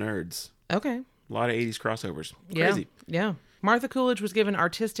Revenge of the Nerds. Okay. A lot of 80s crossovers. Yeah. Crazy. Yeah. Martha Coolidge was given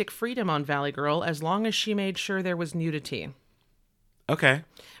artistic freedom on Valley Girl as long as she made sure there was nudity. Okay.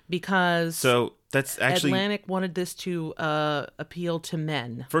 Because So that's actually, Atlantic wanted this to appeal to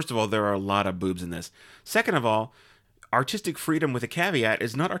men. first of all, there are a lot of boobs in this. Second of all, artistic freedom with a caveat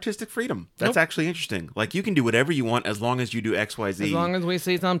is not artistic freedom. That's Nope. actually interesting. Like, you can do whatever you want as long as you do X, Y, Z. As long as we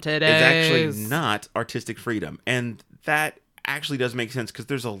see some titties. It's actually not artistic freedom. And that actually does make sense because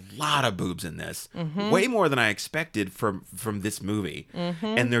there's a lot of boobs in this. Way more than I expected from this movie.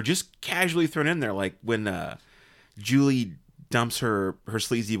 And they're just casually thrown in there. Like when Julie dumps her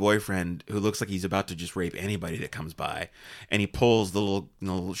sleazy boyfriend who looks like he's about to just rape anybody that comes by. And he pulls the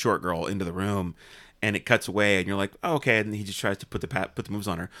little short girl into the room. And it cuts away, and you're like, oh, okay. And he just tries to put the moves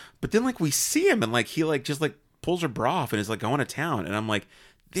on her. But then, like, we see him, and like he just pulls her bra off, and is like going to town. And I'm like,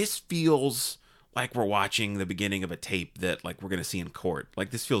 this feels like we're watching the beginning of a tape that like we're gonna see in court.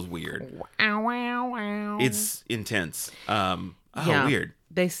 Like, this feels weird. Ow, ow, ow. It's intense. Yeah. Weird.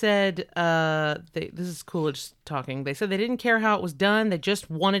 They said, this is Coolidge talking. They said they didn't care how it was done. They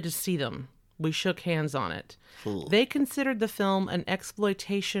just wanted to see them. We shook hands on it. Cool. They considered the film an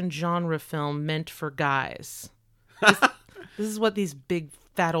exploitation genre film meant for guys. This is what these big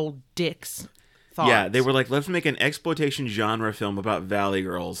fat old dicks thought. Yeah, they were like, let's make an exploitation genre film about Valley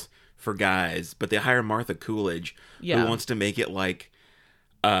Girls for guys, but they hire Martha Coolidge, Yeah. who wants to make it like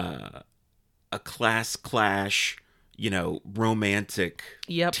a class clash, romantic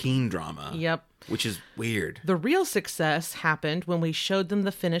Yep. teen drama. Yep. Which is weird. The real success happened when we showed them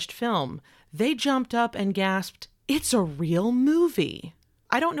the finished film. They jumped up and gasped, "It's a real movie."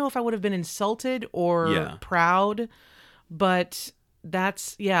 I don't know if I would have been insulted or Yeah. proud, but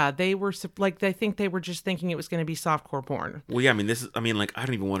they were like, I think they were just thinking it was going to be softcore porn. Well, yeah, I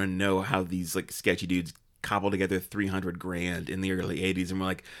don't even want to know how these like sketchy dudes cobbled together $300,000 in the early 80s, and we're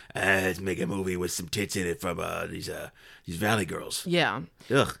like, let's make a movie with some tits in it from these Valley Girls. Yeah.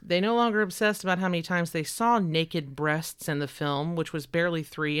 Ugh. They no longer obsessed about how many times they saw naked breasts in the film, which was barely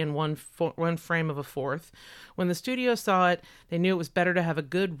 3 in one frame of a fourth. When the studio saw it, they knew it was better to have a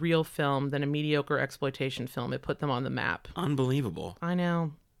good real film than a mediocre exploitation film. It put them on the map. Unbelievable. I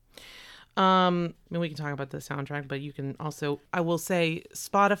know. We can talk about the soundtrack, but you can also, I will say,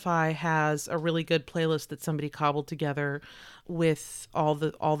 Spotify has a really good playlist that somebody cobbled together with all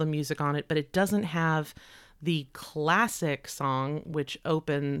the music on it, but it doesn't have the classic song which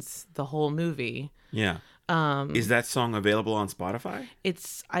opens the whole movie. Yeah. Is that song available on Spotify?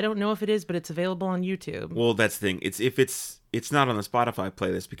 I don't know if it is, but it's available on YouTube. Well, that's the thing. It's not on the Spotify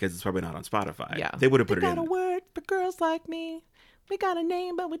playlist because it's probably not on Spotify. Yeah. They would have put it got a in. word for girls like me. We got a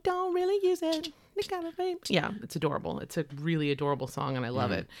name, but we don't really use it. We got a name. Yeah, it's adorable. It's a really adorable song, and I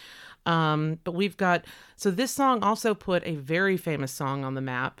love it. But we've got... So this song also put a very famous song on the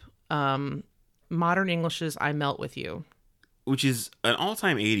map. Modern English's I Melt With You. Which is an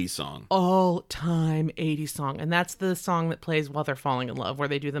all-time 80s song. All-time 80s song. And that's the song that plays while they're falling in love, where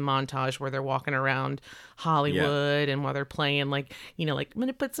they do the montage where they're walking around Hollywood and while they're playing, like, I'm going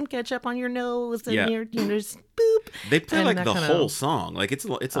to put some ketchup on your nose and your, just boop. They play And like that the kinda- whole song. Like it's a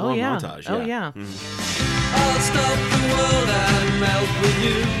long montage. Oh, yeah. I'll stop the world and melt with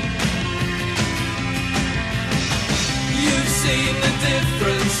you. You've seen the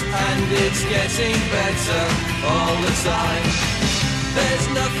difference and it's getting better all the time. There's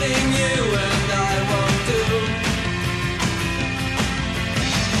nothing you and I won't do.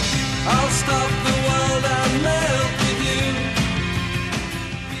 I'll stop the world and melt with you.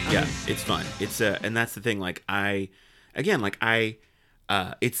 Yeah, it's fun. It's and that's the thing. Like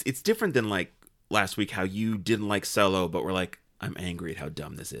it's different than like last week how you didn't like Solo, but we're like, I'm angry at how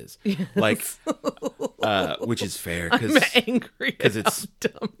dumb this is. Like, which is fair I'm angry because at how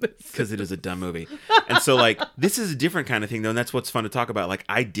dumb this is. because it is a dumb movie. And so like this is a different kind of thing though, and that's what's fun to talk about. Like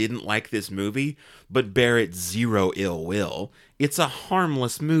I didn't like this movie, but bear it zero ill will. It's a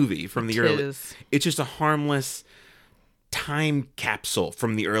harmless movie from the early. is. It's just a harmless time capsule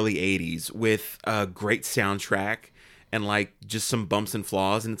from the early 80s with a great soundtrack and like just some bumps and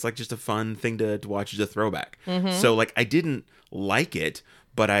flaws, and it's like just a fun thing to watch as a throwback. So like I didn't like it,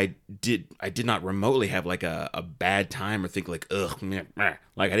 but I did not remotely have like a bad time or think like ugh meh, meh.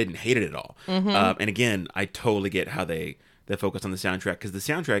 Like I didn't hate it at all. And again, I totally get how they focus on the soundtrack because the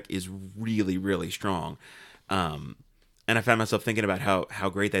soundtrack is really, really strong. And I found myself thinking about how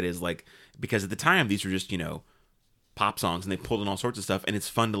great that is, like because at the time these were just pop songs and they pulled in all sorts of stuff, and it's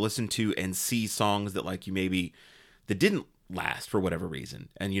fun to listen to and see songs that like you maybe that didn't last for whatever reason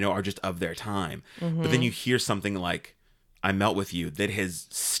and are just of their time. But then you hear something like I Melt With You that has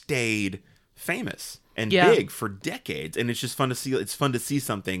stayed famous and big for decades, and it's just fun to see. It's fun to see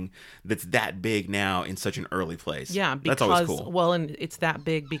something that's that big now in such an early place. Yeah, because, that's always cool. Well, and it's that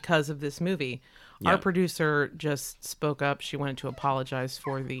big because of this movie. Yeah. Our producer just spoke up. She wanted to apologize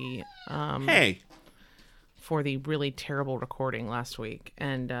for the for the really terrible recording last week,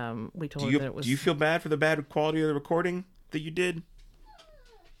 and we told her that it was. Do you feel bad for the bad quality of the recording that you did?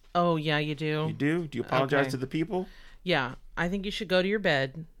 Oh yeah, you do. You do? Do you apologize Okay. to the people? Yeah, I think you should go to your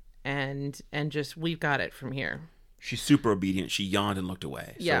bed and just we've got it from here. She's super obedient. She yawned and looked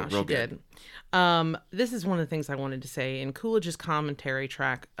away. So Yeah, real she good. did. This is one of the things I wanted to say in Coolidge's commentary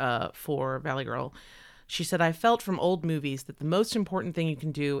track for Valley Girl. She said, I felt from old movies that the most important thing you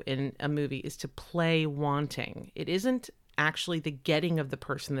can do in a movie is to play wanting. It isn't actually the getting of the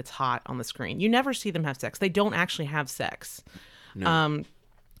person that's hot on the screen. You never see them have sex. They don't actually have sex. No.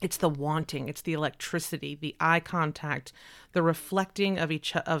 It's the wanting, it's the electricity, the eye contact, the reflecting of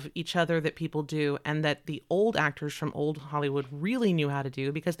each other that people do, and that the old actors from old Hollywood really knew how to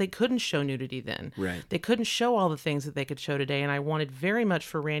do because they couldn't show nudity then. Right. They couldn't show all the things that they could show today, and I wanted very much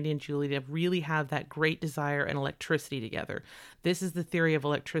for Randy and Julie to really have that great desire and electricity together. This is the theory of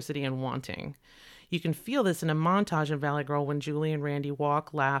electricity and wanting. You can feel this in a montage in Valley Girl when Julie and Randy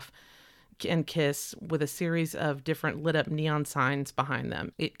walk, laugh, and kiss with a series of different lit up neon signs behind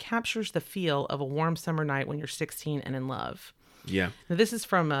them. It captures the feel of a warm summer night when you're 16 and in love. Yeah. Now, this is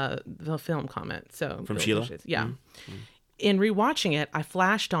from the film comment. So From Sheila? Yeah. In rewatching it, I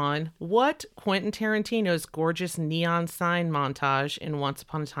flashed on what Quentin Tarantino's gorgeous neon sign montage in Once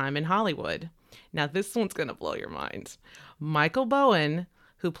Upon a Time in Hollywood. Now, this one's going to blow your mind. Michael Bowen,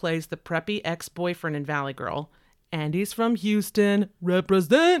 who plays the preppy ex-boyfriend in Valley Girl, and he's from Houston,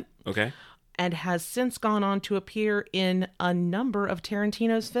 represent, Okay. and has since gone on to appear in a number of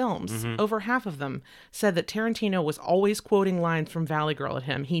Tarantino's films. Over half of them said that Tarantino was always quoting lines from Valley Girl at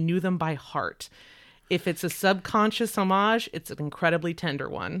him. He knew them by heart. If it's a subconscious homage, it's an incredibly tender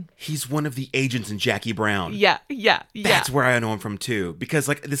one. He's one of the agents in Jackie Brown. Yeah. That's where I know him from too. Because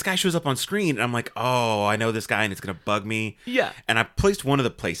like this guy shows up on screen and I'm like, oh, I know this guy and it's gonna bug me. Yeah. And I placed one of the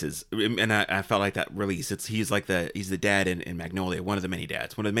places and I felt like that release. He's the dad in Magnolia, one of the many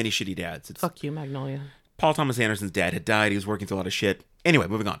dads, one of the many shitty dads. It's Fuck you, Magnolia. Paul Thomas Anderson's dad had died. He was working through a lot of shit. Anyway,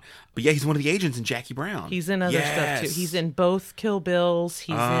 moving on. But yeah, he's one of the agents in Jackie Brown. He's in other stuff too. He's in both Kill Bills.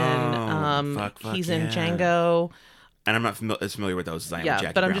 He's in fuck, he's yeah. in Django. And I'm not as familiar with those as I am Yeah, with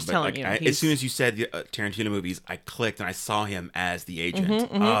Jackie but I'm Brown. just telling you, as he's- soon as you said the Tarantino movies, I clicked and I saw him as the agent.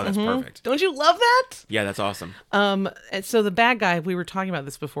 That's perfect. Don't you love that? Yeah, that's awesome. And so the bad guy, we were talking about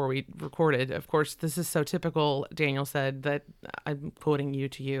this before we recorded. Of course, this is so typical. Daniel said that, I'm quoting you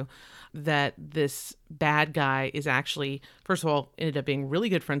to you, that this bad guy is actually, first of all, ended up being really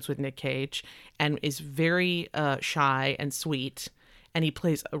good friends with Nick Cage and is very shy and sweet. And he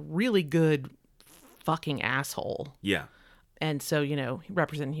plays a really good fucking asshole. Yeah. And so,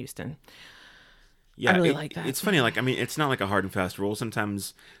 representing Houston. Yeah, I really like that. It's funny, like, I mean, it's not like a hard and fast rule.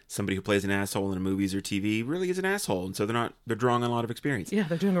 Sometimes somebody who plays an asshole in movies or TV really is an asshole, and so they're drawing on a lot of experience. Yeah,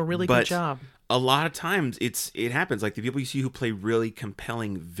 they're doing a really But good job. a lot of times it happens. Like the people you see who play really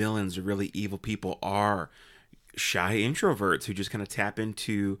compelling villains or really evil people are shy introverts who just kind of tap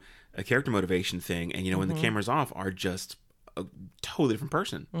into a character motivation thing, and when the camera's off, are just a totally different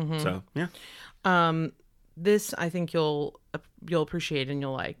person. So yeah. This, I think you'll appreciate and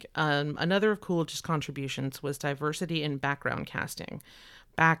you'll like. Another of Coolidge's contributions was diversity in background casting.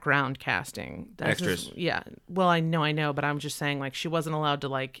 That's Extras. just- yeah. Well, I know, but I'm just saying, like, she wasn't allowed to,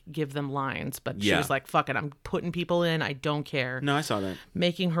 like, give them lines, but she Yeah. was like, fuck it, I'm putting people in, I don't care. No, I saw that.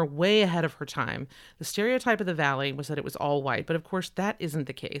 Making her way ahead of her time. The stereotype of the Valley was that it was all white, but of course that isn't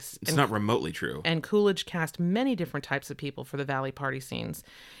the case. It's not remotely true. And Coolidge cast many different types of people for the Valley party scenes.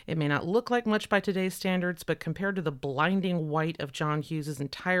 It may not look like much by today's standards, but compared to the blinding white of John Hughes'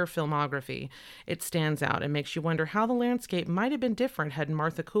 entire filmography, it stands out and makes you wonder how the landscape might have been different had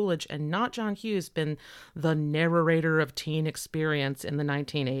Martha Coolidge and not John Hughes been the narrator of teen experience in the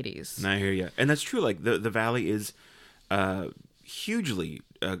 1980s. I hear you. And that's true. Like the Valley is hugely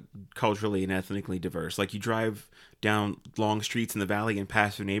culturally and ethnically diverse. Like you drive down long streets in the Valley and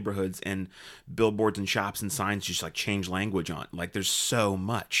pass through neighborhoods, and billboards and shops and signs just like change language on. Like there's so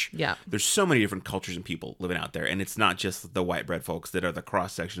much. Yeah. There's so many different cultures and people living out there, and it's not just the white bread folks that are the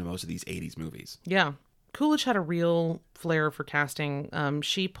cross section of most of these 80s movies. Yeah. Coolidge had a real flair for casting.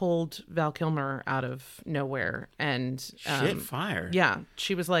 She pulled Val Kilmer out of nowhere, and Shit, fire. yeah,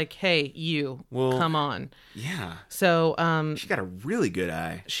 she was like, "Hey, you, Well- come on." Yeah. So She got a really good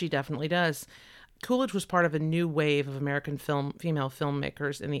eye. she definitely does. Coolidge was part of a new wave of American female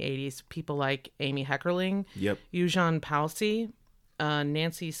filmmakers in the 80s. People like Amy Heckerling, Yep. Eugen Palsy,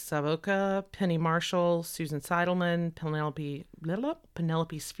 Nancy Savoca, Penny Marshall, Susan Seidelman,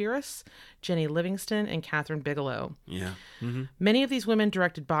 Penelope Spheris, Jenny Livingston, and Catherine Bigelow. Yeah. Many of these women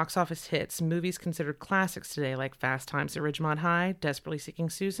directed box office hits, movies considered classics today, like Fast Times at Ridgemont High, Desperately Seeking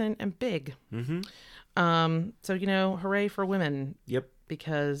Susan, and Big. So, hooray for women, Yep.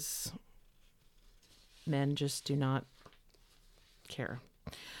 because men just do not care.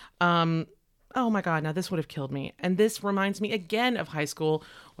 Oh my God, now this would have killed me. And this reminds me again of high school,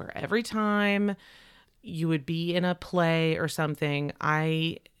 where every time you would be in a play or something,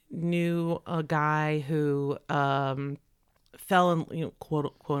 I knew a guy who fell in,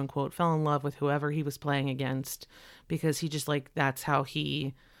 quote unquote, fell in love with whoever he was playing against, because he just that's how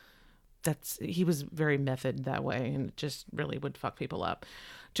he was very method that way, and it just really would fuck people up.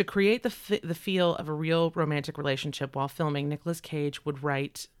 To create the feel of a real romantic relationship while filming, Nicolas Cage would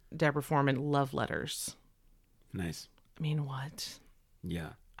write Deborah Foreman love letters. Nice. I mean, what?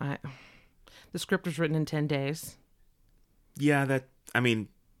 Yeah. The script was written in 10 days. Yeah,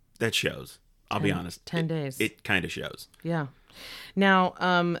 that shows. I'll be honest. 10 days. It kind of shows. Yeah. Now,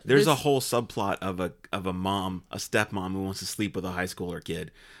 There's this- a whole subplot of a mom, a stepmom who wants to sleep with a high schooler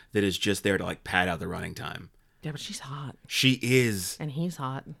kid that is just there to pad out the running time. Yeah, but she's hot. She is And he's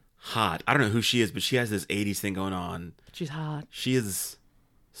hot. hot. I don't know who she is, but she has this 80s thing going on. She's hot. She is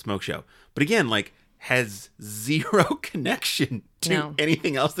smoke show. But again, has zero connection to No.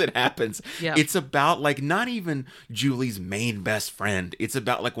 anything else that happens. Yeah. It's about not even Julie's main best friend. It's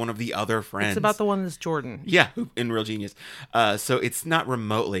about one of the other friends. It's about the one that's Jordan. Yeah, in Real Genius. So it's not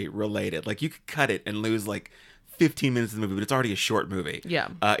remotely related. You could cut it and lose 15 minutes of the movie, but it's already a short movie. Yeah.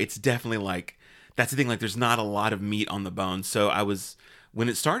 It's definitely that's the thing. There's not a lot of meat on the bone. So when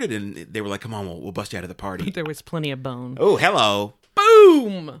it started and they were like, come on, we'll bust you out of the party. There was plenty of bone. Oh, hello.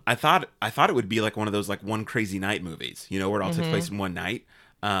 Boom! I thought it would be one of those One Crazy Night movies, where it all takes place in one night.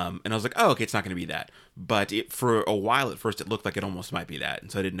 And I was like, oh, okay, it's not going to be that. But for a while at first, it looked like it almost might be that, and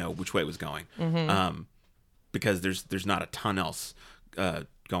so I didn't know which way it was going. Because there's not a ton else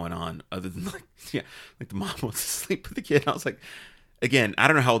going on other than the mom wants to sleep with the kid. I was like, again, I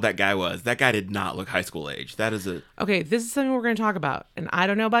don't know how old that guy was. That guy did not look high school age. That is a Okay, this is something we're going to talk about. And I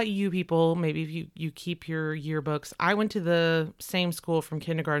don't know about you people. Maybe if you keep your yearbooks. I went to the same school from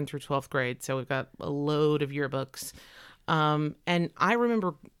kindergarten through 12th grade, so we've got a load of yearbooks. And I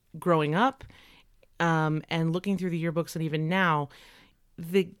remember growing up, and looking through the yearbooks, and even now,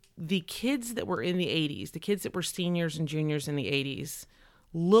 the kids that were in the 80s, the kids that were seniors and juniors in the 80s,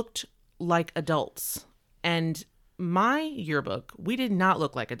 looked like adults. And my yearbook, we did not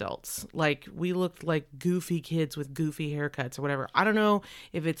look like adults. Like, we looked like goofy kids with goofy haircuts or whatever. I don't know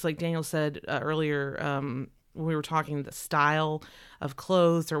if it's like Daniel said earlier when we were talking the style of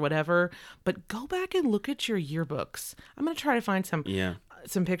clothes or whatever, but go back and look at your yearbooks. I'm going to try to find some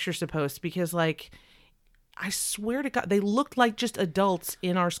pictures to post, because like, I swear to God, they looked like just adults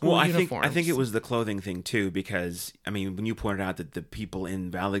in our school uniforms. I think it was the clothing thing too, because I mean, when you pointed out that the people in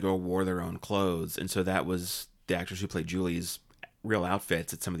Valley Girl wore their own clothes, and so that was the actress who played Julie's real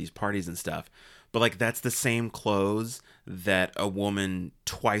outfits at some of these parties and stuff. But like, that's the same clothes that a woman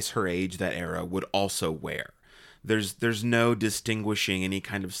twice her age that era would also wear. There's no distinguishing any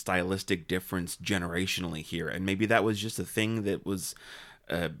kind of stylistic difference generationally here, and maybe that was just a thing that was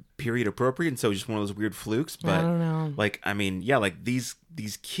period appropriate, and so just one of those weird flukes. But I don't know. Like, I mean, yeah, like these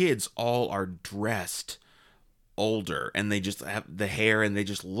kids all are dressed older, and they just have the hair, and they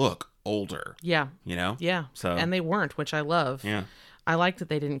just look older. Yeah. You know? Yeah. So and they weren't, which I love. Yeah. I like that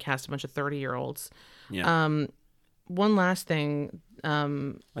they didn't cast a bunch of 30-year-olds. Yeah. One last thing.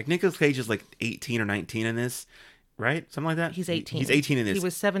 Like Nicolas Cage is like 18 or 19 in this, right? Something like that. He's 18. He's 18 in this. He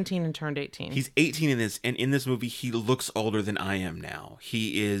was 17 and turned 18. He's 18 in this, and in this movie, he looks older than I am now.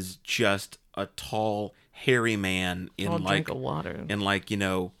 He is just a tall, hairy man in I'll like drink a water. in like, you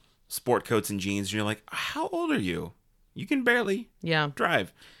know, sport coats and jeans. And you're like, how old are you? You can barely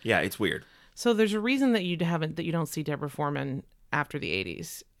drive. Yeah, it's weird. So there's a reason that you don't see Deborah Foreman after the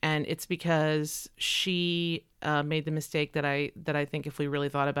 80s, and it's because she made the mistake that I think if we really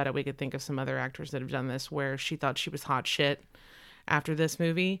thought about it, we could think of some other actors that have done this, where she thought she was hot shit after this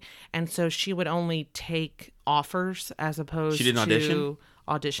movie, and so she would only take offers as opposed She didn't to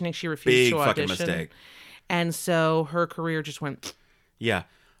auditioning. She refused Big to fucking audition, mistake. and so her career just went. Yeah.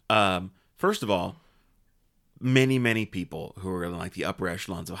 First of all, many people who are in like the upper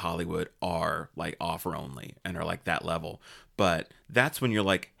echelons of Hollywood are like offer only and are like that level. But that's when you're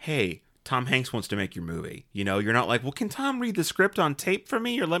like, hey, Tom Hanks wants to make your movie. You know, you're not like, well, can Tom read the script on tape for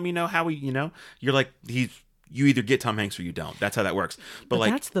me or let me know how he, you know, you're like, you either get Tom Hanks or you don't. That's how that works. But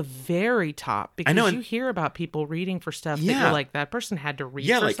like, that's the very top, because I know, you hear about people reading for stuff that Yeah. you're like, that person had to read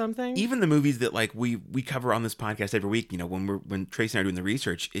for like something. even the movies that like we cover on this podcast every week, you know, when Tracy and I are doing the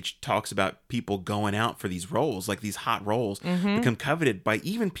research, it talks about people going out for these roles, like these hot roles become coveted by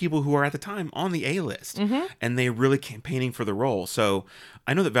even people who are at the time on the A-list, and they're really campaigning for the role. So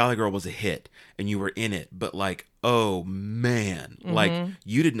I know that Valley Girl was a hit and you were in it, but like, oh man, like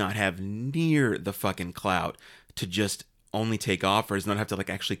you did not have near the fucking clout to just only take offers, not have to like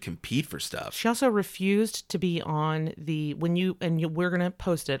actually compete for stuff. She also refused to be on the we're gonna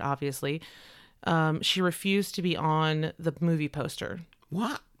post it obviously. She refused to be on the movie poster.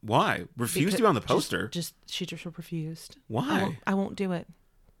 What? Why? Refused to be on the poster? She just refused. Why? I won't do it.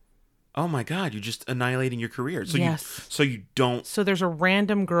 Oh my God, you're just annihilating your career. So Yes. you don't. So there's a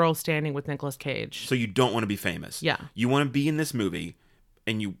random girl standing with Nicolas Cage. So you don't want to be famous. Yeah. You want to be in this movie,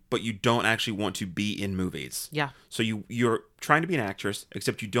 but you don't actually want to be in movies. Yeah. So you're trying to be an actress,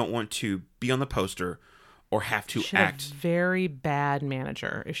 except you don't want to be on the poster or have to She had act. a very bad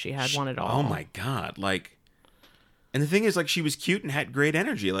manager if she had one at all. Oh my God, like. And the thing is, like, she was cute and had great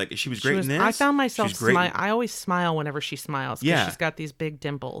energy. Like, she was great in this. I found myself She was great in- smile. I always smile whenever she smiles, because Yeah. she's got these big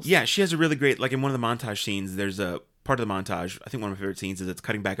dimples. Yeah, she has a really great, like in one of the montage scenes, there's a part of the montage, I think one of my favorite scenes is it's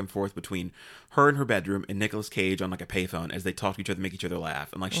cutting back and forth between her in her bedroom and Nicolas Cage on like a payphone as they talk to each other, make each other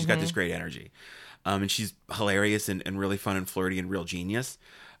laugh. And like, she's got this great energy. And she's hilarious and really fun and flirty and real genius.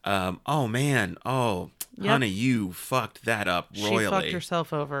 Oh man. Oh, Yep. honey, you fucked that up royally. She fucked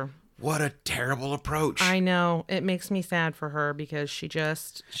herself over. What a terrible approach. I know. It makes me sad for her, because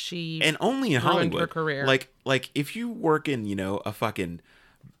she and only in ruined Hollywood. her career. Like if you work in, you know, a fucking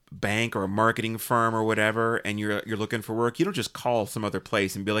bank or a marketing firm or whatever, and you're looking for work, you don't just call some other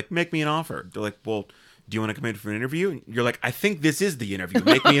place and be like, make me an offer. They're like, well, do you want to come in for an interview? And you're like, I think this is the interview.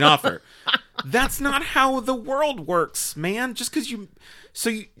 Make me an offer. That's not how the world works, man. Just because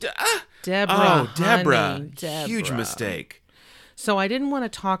Deborah. Deborah. Honey, Huge Deborah. mistake. So I didn't want to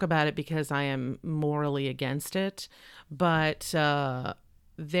talk about it because I am morally against it, but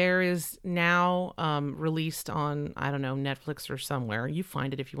there is now released on, I don't know, Netflix or somewhere. You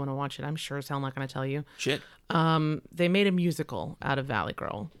find it if you want to watch it. I'm sure as hell not going to tell you. Shit. They made a musical out of Valley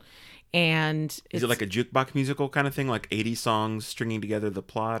Girl. And Is it like a jukebox musical kind of thing, like 80 songs stringing together the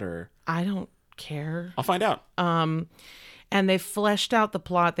plot, or? I don't care. I'll find out. And they fleshed out the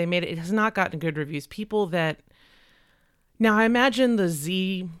plot. They made it. It has not gotten good reviews. People that Now, I imagine the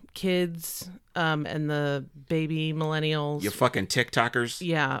Z kids and the baby millennials, You fucking TikTokers.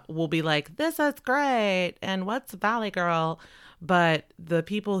 yeah, will be like, this is great, and what's Valley Girl? But the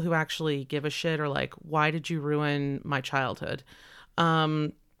people who actually give a shit are like, why did you ruin my childhood?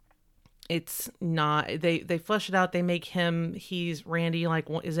 It's not, they flesh it out. They make him, Randy like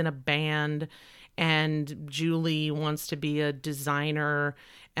is in a band, and Julie wants to be a designer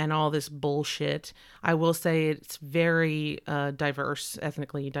and all this bullshit. I will say it's very diverse,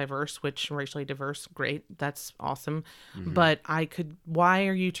 ethnically diverse, which racially diverse. Great. That's awesome. But why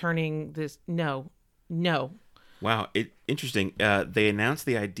are you turning this? No. Wow, interesting. They announced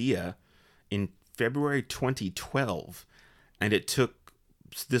the idea in February 2012, and it took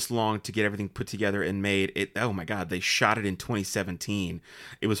this long to get everything put together and made. It. Oh my God, they shot it in 2017.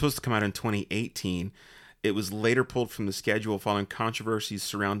 It was supposed to come out in 2018. It was later pulled from the schedule following controversies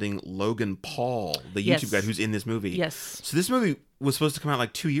surrounding Logan Paul, the Yes. YouTube guy who's in this movie. Yes. So this movie was supposed to come out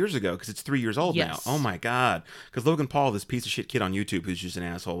like 2 years ago because it's 3 years old Yes. now. Oh my God. Because Logan Paul, this piece of shit kid on YouTube who's just an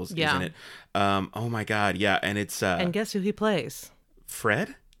asshole, is Yeah. in it. Oh my God. Yeah. And it's And guess who he plays?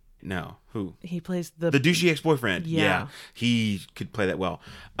 Fred? No. Who? He plays the The douchey ex-boyfriend. Yeah. He could play that well.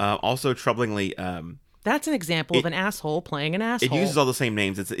 Also, troublingly, That's an example of an asshole playing an asshole. it uses all the same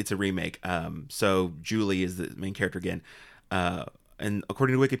names. It's a remake. So Julie is the main character again. And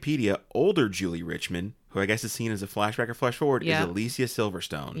according to Wikipedia, older Julie Richmond, who I guess is seen as a flashback or flash forward, Yeah. is Alicia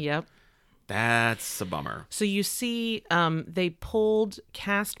Silverstone. Yep. That's a bummer. So you see, they pulled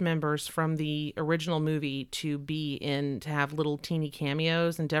cast members from the original movie to have little teeny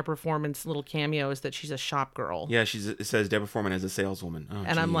cameos, and Deborah Foreman's little cameo is that she's a shop girl. Yeah, it says Deborah Foreman as a saleswoman. Oh,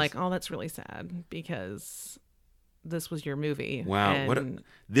 And I'm geez. like, oh, that's really sad because this was your movie. Wow, And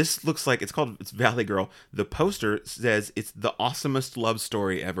this looks like it's Valley Girl. The poster says it's the awesomest love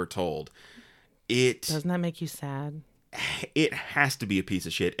story ever told. doesn't that make you sad? It has to be a piece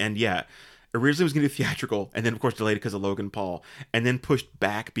of shit. And yeah, originally it was going to be theatrical, and then of course delayed because of Logan Paul, and then pushed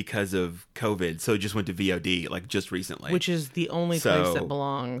back because of COVID. So it just went to VOD like just recently. Which is the only place that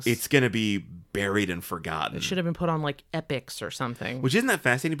belongs. It's going to be buried and forgotten. It should have been put on like Epix or something. Which isn't that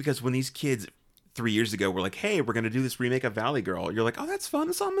fascinating, because when these kids 3 years ago were like, hey, we're going to do this remake of Valley Girl, you're like, oh, that's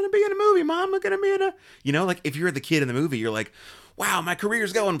fun. So I'm going to be in a movie, Mom. I'm going to be in a... You know, like if you're the kid in the movie, you're like, wow, my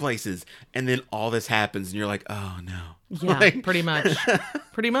career's going places. And then all this happens and you're like, oh, no. Yeah, Like, pretty much.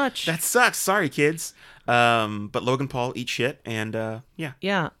 Pretty much. that sucks. Sorry, kids. But Logan Paul, eat shit. And yeah.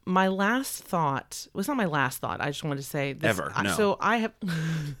 Yeah, my last thought was not my last thought. I just wanted to say this. Ever, no. So I have.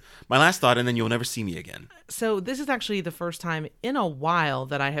 My last thought, and then you'll never see me again. So this is actually the first time in a while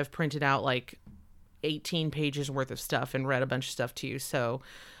that I have printed out like 18 pages worth of stuff and read a bunch of stuff to you. So,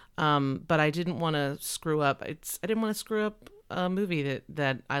 but I didn't want to screw up. I didn't want to screw up a movie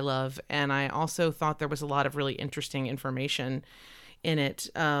that I love, and I also thought there was a lot of really interesting information in it,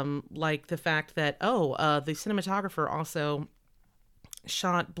 like the fact that the cinematographer also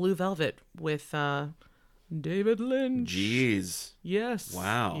shot Blue Velvet with David Lynch. Jeez. Yes.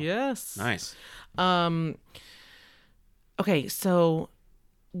 Wow. Yes. Nice. Okay, so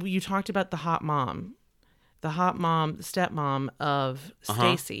you talked about the stepmom of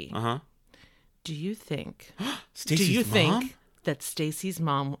Stacy. Uh-huh. Do you think Stacey's mom? that Stacy's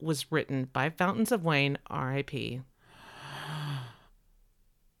mom was written by Fountains of Wayne, R.I.P.?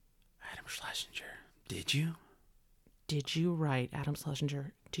 Adam Schlesinger. Did you? Did you write Adam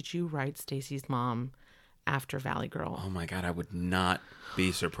Schlesinger? Did you write Stacy's mom after Valley Girl? Oh my God, I would not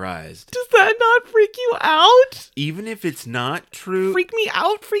be surprised. Does that not freak you out? Even if it's not true, Freak me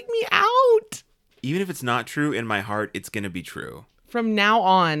out! Freak me out! even if it's not true, in my heart, it's going to be true. From now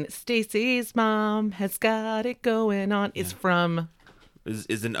on, Stacy's mom has got it going on. It's from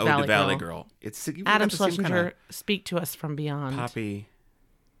Is an ode Valley to Valley Girl. Girl. It's you've Adam got the same Schlesinger. kinda Speak to us from beyond. poppy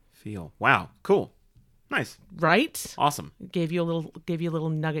feel. Wow, cool, nice, Right? awesome, Gave you a little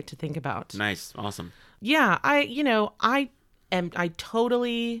nugget to think about. nice, awesome. Yeah, I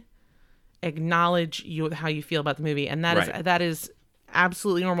totally acknowledge how you feel about the movie, and Right. that is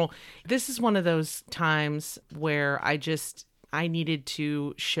absolutely normal. This is one of those times where I needed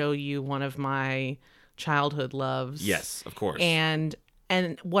to show you one of my childhood loves. Yes, of course. And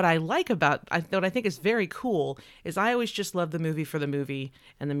what I like about what I think is very cool is I always just love the movie for the movie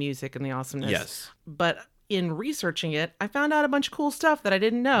and the music and the awesomeness. Yes. But in researching it, I found out a bunch of cool stuff that I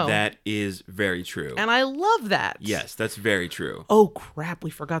didn't know. That is very true. And I love that. Yes, that's very true. Oh crap, we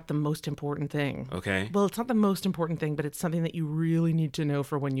forgot the most important thing. Okay. Well, it's not the most important thing, but it's something that you really need to know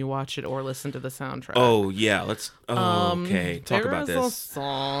for when you watch it or listen to the soundtrack. Oh yeah, let's. Oh, okay, talk about There is a this.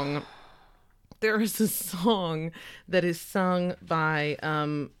 song. There is a song that is sung by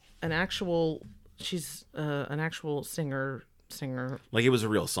an actual She's an actual singer. Like it was a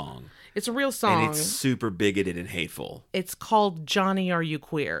real song. It's a real song. And it's super bigoted and hateful. It's called Johnny, Are You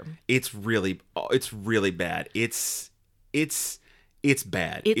Queer? It's really bad. It's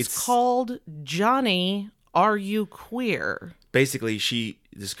bad. It's called Johnny, Are You Queer? Basically,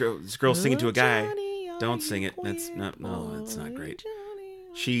 this girl's singing to a guy. Johnny, are Don't you sing it. queer? That's not great. Johnny,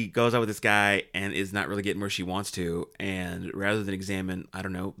 She goes out with this guy and is not really getting where she wants to. And rather than examine, I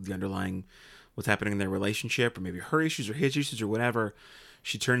don't know, the underlying what's happening in their relationship, or maybe her issues or his issues or whatever,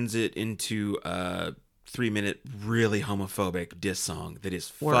 she turns it into a 3-minute, really homophobic diss song that is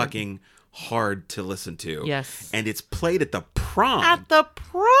fucking hard to listen to. Yes. And it's played at the prom. At the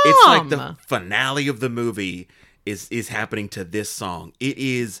prom. It's like the finale of the movie is happening to this song. It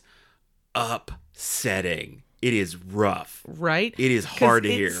is upsetting. It is rough. Right? It is hard to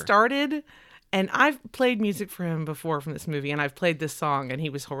 'Cause hear. It started, and I've played music for him before from this movie, and I've played this song, and he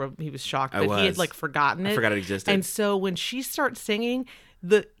was shocked that he had like forgotten it. I forgot it existed. And so when she starts singing,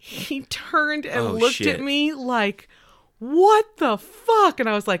 he turned and Oh, looked shit. at me like, what the fuck? And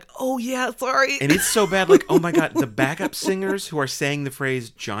I was like, oh yeah, sorry. And it's so bad, like, oh my God, the backup singers who are saying the phrase,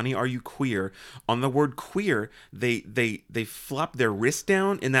 Johnny, are you queer? On the word queer, they flop their wrist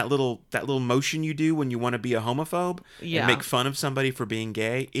down in that little motion you do when you want to be a homophobe Yeah. and make fun of somebody for being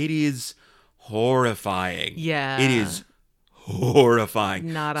gay. It is horrifying. Yeah. It is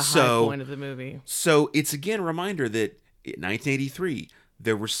horrifying. Not a high point of the movie. So it's again a reminder that in 1983,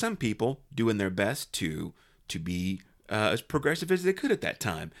 there were some people doing their best to be as progressive as they could at that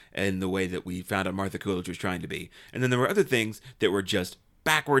time, and the way that we found out Martha Coolidge was trying to be. And then there were other things that were just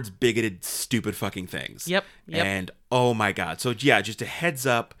backwards, bigoted, stupid fucking things. Yep. And oh my God. So yeah, just a heads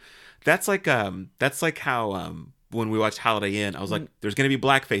up. That's like how when we watched Holiday Inn, I was like, there's gonna be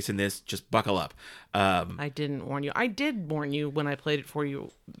blackface in this. Just buckle up. I didn't warn you. I did warn you when I played it for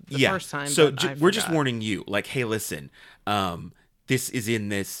you the first time. So but I we're just forgot. warning you, like, hey, listen, this is in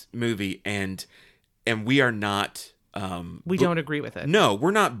this movie, and we are not. We don't agree with it. No,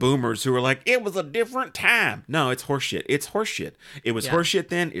 we're not boomers who are like, it was a different time. No, it's horseshit. It's horseshit. It was Yeah. horseshit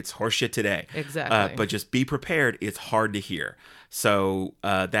then. It's horseshit today. Exactly. But just be prepared. It's hard to hear. So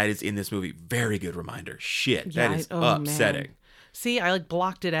that is in this movie. Very good reminder. Shit, that is upsetting. Man. See, I like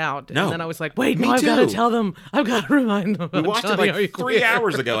blocked it out, No. and then I was like, "Wait, Me no, I've got to too. tell them. I've got to remind them." We about watched Johnny, it Are You like 3 Queer?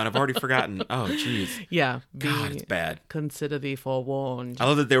 hours ago, and I've already forgotten. Oh, jeez. Yeah, God, it's bad. Consider thee forewarned. I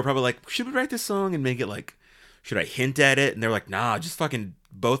love that they were probably like, should we write this song and make it like, should I hint at it? And they're like, nah, just fucking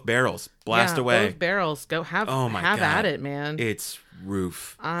both barrels. Blast yeah, away. Both barrels. Go have Oh my have God. at it, man. It's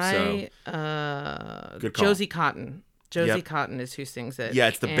roof. Good call. Josie Cotton. Josie Yep. Cotton is who sings it. Yeah,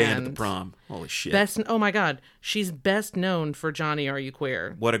 it's the band at the And prom. Holy shit. Oh my God, she's best known for Johnny, Are You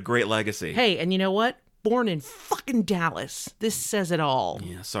Queer? What a great legacy. Hey, and you know what? Born in fucking Dallas. This says it all.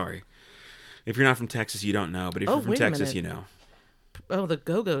 Yeah, sorry. If you're not from Texas, you don't know. But if Oh, you're from wait a Texas, minute. you know. Oh, the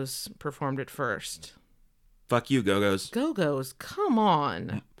Go-Go's performed it first. Fuck you, Go-Go's. Go-Go's, come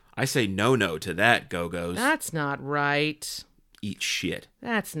on. I say no to that, Go-Go's. That's not right. Eat shit.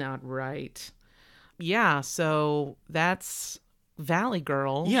 That's not right. Yeah, so that's Valley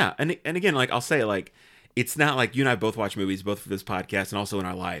Girl. Yeah, and again, like, I'll say, like, it's not like you and I both watch movies, both for this podcast and also in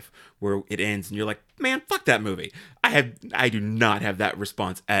our life, where it ends and you're like, man, fuck that movie. I do not have that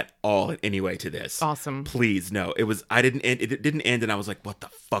response at all in any way to this. Awesome. Please, no. It didn't end and I was like, what the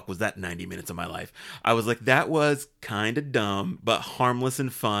fuck was that 90 minutes of my life? I was like, that was kind of dumb, but harmless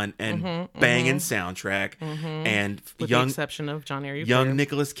and fun and banging soundtrack and With young the exception of Johnny, Are You young Queer?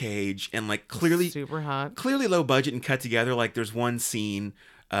 Nicolas Cage and like clearly Super hot. clearly low budget and cut together. Like there's one scene,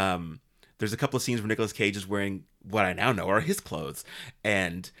 there's a couple of scenes where Nicolas Cage is wearing what I now know are his clothes,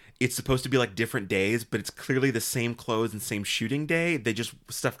 and it's supposed to be like different days, but it's clearly the same clothes and same shooting day. They just,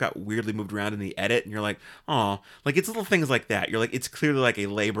 stuff got weirdly moved around in the edit, and you're like, oh, like it's little things like that. You're like, it's clearly like a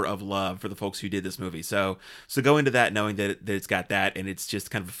labor of love for the folks who did this movie. So go into that knowing that it's got that, and it's just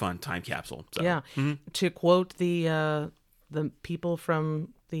kind of a fun time capsule. So, Yeah. To quote the people from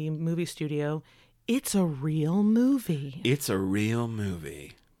the movie studio, it's a real movie. it's a real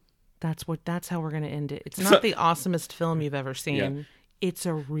movie. That's how we're gonna end it. It's not the awesomest film you've ever seen. Yeah. It's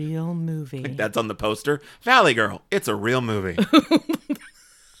a real movie. That's on the poster. Valley Girl. It's a real movie.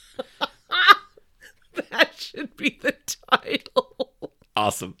 That should be the title.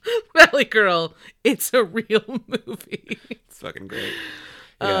 Awesome. Valley Girl. It's a real movie. It's fucking great.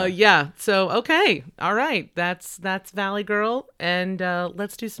 Yeah. So okay. All right. That's Valley Girl. And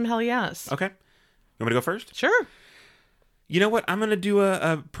let's do some hell yes. Okay. You want me to go first? Sure. You know what? I'm going to do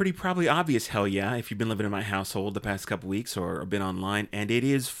a pretty probably obvious hell yeah if you've been living in my household the past couple weeks or been online. And it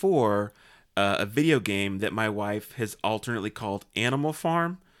is for a video game that my wife has alternately called Animal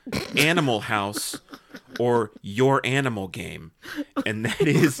Farm Animal House or Your Animal Game, and that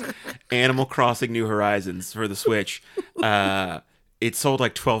is Animal Crossing New Horizons for the Switch. It sold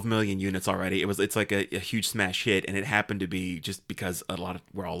like 12 million units already. It's like a huge smash hit, and it happened to be just because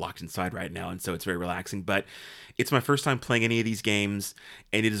we're all locked inside right now, and so it's very relaxing. But it's my first time playing any of these games,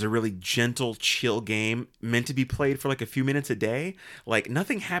 and it is a really gentle, chill game meant to be played for like a few minutes a day. Like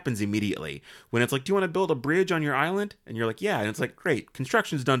nothing happens immediately. When it's like, do you want to build a bridge on your island? And you're like, yeah. And it's like, great,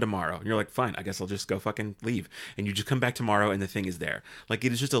 construction's done tomorrow. And you're like, fine, I guess I'll just go fucking leave. And you just come back tomorrow, and the thing is there. Like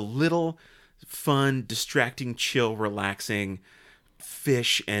it is just a little fun, distracting, chill, relaxing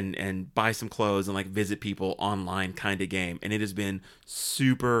fish and buy some clothes and like visit people online kind of game. And it has been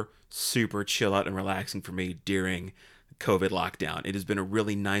super chill out and relaxing for me during COVID lockdown. It has been a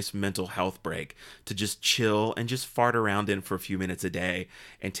really nice mental health break to just chill and just fart around in for a few minutes a day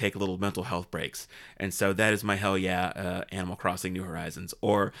and take little mental health breaks. And so that is my hell yeah, Animal Crossing New Horizons.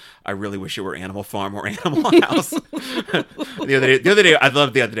 Or I really wish it were Animal Farm or Animal House. The other day, I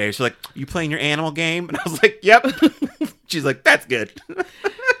loved the other day. She's like, "You playing your animal game?" And I was like, "Yep." She's like, "That's good."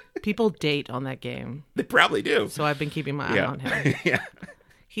 People date on that game. They probably do. So I've been keeping my eye on him. Yeah.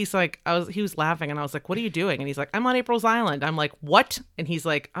 He's like, he was laughing, and I was like, "What are you doing?" And he's like, "I'm on April's island." I'm like, "What?" And he's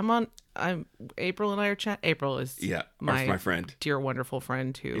like, April and I are chatting. April is my friend, dear wonderful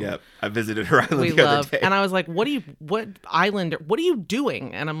friend who Yep, I visited her island we the love. other day. And I was like, what island? What are you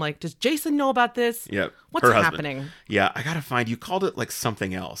doing? And I'm like, does Jason know about this? Yep. What's her husband. happening? Yeah, I gotta find. You called it like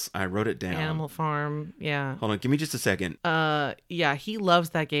something else. I wrote it down. Animal Farm. Yeah. Hold on, give me just a second. Yeah, he loves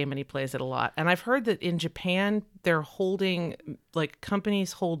that game and he plays it a lot. And I've heard that in Japan they're holding, like,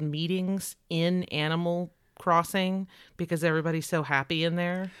 companies hold meetings in Animal Crossing because everybody's so happy in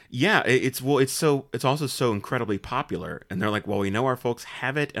there. Yeah, it's also so incredibly popular, and they're like, well, we know our folks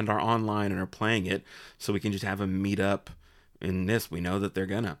have it and are online and are playing it, so we can just have them meet up in this. We know that they're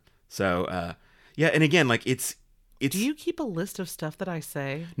gonna. So yeah, and again, like it's. Do you keep a list of stuff that I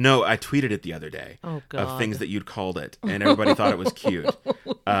say? No, I tweeted it the other day. Oh, God. Of things that you'd called it, and everybody thought it was cute.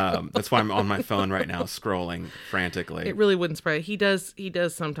 That's why I'm on my phone right now, scrolling frantically. It really wouldn't spray. He does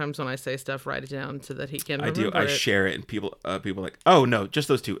sometimes when I say stuff, write it down so that he can remember I it. share it, and people are like, oh no, just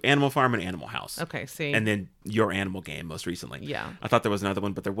those two: Animal Farm and Animal House. Okay, see, and then Your Animal Game most recently. Yeah, I thought there was another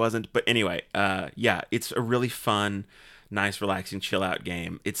one, but there wasn't. But anyway, yeah, it's a really fun, nice, relaxing, chill out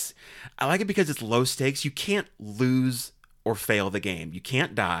game. I like it because it's low stakes. You can't lose or fail the game. You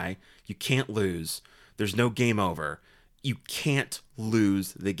can't die. You can't lose. There's no game over. You can't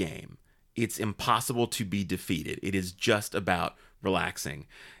lose the game. It's impossible to be defeated. It is just about relaxing.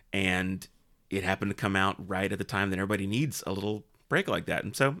 And it happened to come out right at the time that everybody needs a little break like that.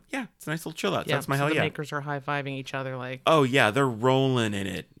 And so, yeah, it's a nice little chill out. So that's my hell the yeah. makers are high-fiving each other like... Oh, yeah, they're rolling in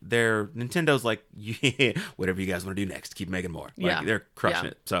it. Nintendo's like, yeah, whatever you guys want to do next, keep making more. Like, they're crushing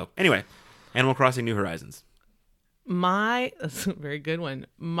it. So, anyway, Animal Crossing New Horizons. That's a very good one.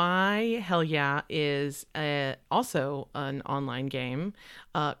 My hell yeah is also an online game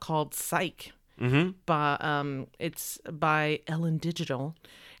called Psych. Mm-hmm. It's by Ellen Digital,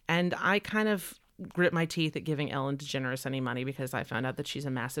 and I kind of grit my teeth at giving Ellen DeGeneres any money because I found out that she's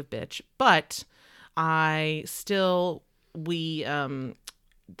a massive bitch. But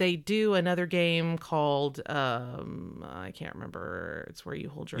they do another game called I can't remember. It's where you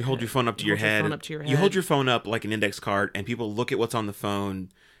hold your phone up to your head. You hold your phone up like an index card, and people look at what's on the phone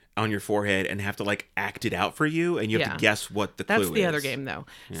on your forehead and have to like act it out for you, and you have to guess what the clue is. That's the other game though.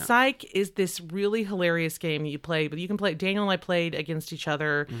 Yeah. Psych is this really hilarious game you play, but you can play. Daniel and I played against each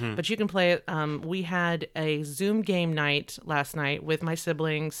other, but you can play it. We had a Zoom game night last night with my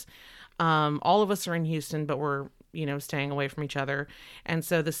siblings. All of us are in Houston, but we're staying away from each other. And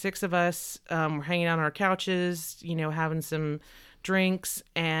so the six of us were hanging out on our couches, having some drinks,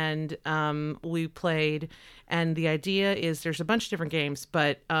 and we played. And the idea is there's a bunch of different games,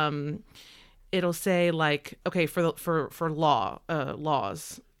 but it'll say like, okay, for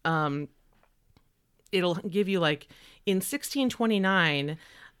laws, it'll give you like in 1629,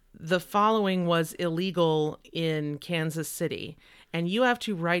 the following was illegal in Kansas City. And you have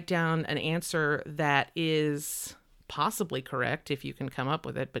to write down an answer that is possibly correct if you can come up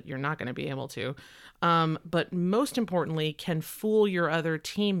with it, but you're not going to be able to. But most importantly, can fool your other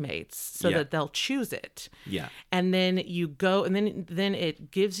teammates so that they'll choose it. Yeah. And then you go, and then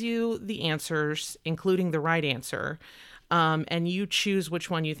it gives you the answers, including the right answer. And you choose which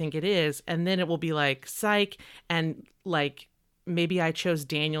one you think it is. And then it will be like psych, and like, maybe I chose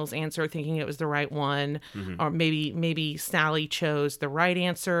Daniel's answer thinking it was the right one, or maybe Sally chose the right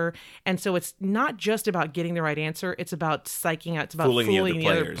answer. And so it's not just about getting the right answer. It's about psyching out. It's about fooling the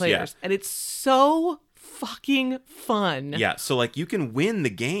other players. Yeah. And it's so fucking fun. Yeah, so like you can win the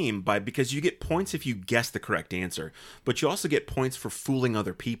game because you get points if you guess the correct answer, but you also get points for fooling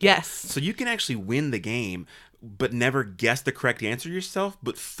other people. Yes. So you can actually win the game, but never guess the correct answer yourself,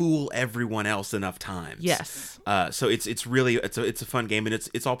 but fool everyone else enough times. Yes. So it's really it's a fun game, and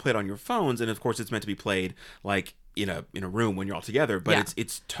it's all played on your phones, and of course it's meant to be played like in a room when you're all together, but Yeah.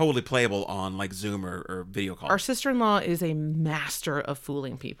 it's totally playable on like Zoom or video call. Our sister-in-law is a master of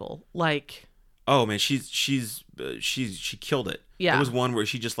fooling people. Like, Oh man, she killed it. Yeah. There was one where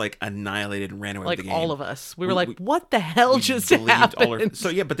she just like annihilated and ran away with the game. all of us. We were like, what the hell just believed happened? So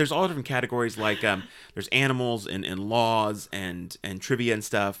yeah, but there's all different categories like there's animals and laws and trivia and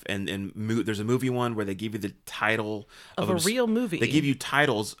stuff and there's a movie one where they give you the title Of a real movie. They give you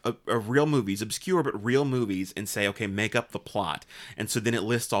titles of real movies, obscure but real movies, and say, okay, make up the plot. And so then it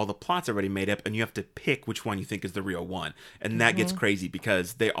lists all the plots already made up, and you have to pick which one you think is the real one. And that Mm-hmm. gets crazy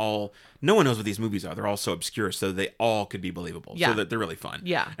because no one knows what these movies are. They're all so obscure, so they all could be believable. Yeah. So that they're really fun.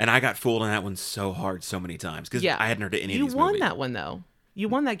 Yeah. And I got fooled on that one so hard so many times because I hadn't heard of any of You these won movies. that one, though. You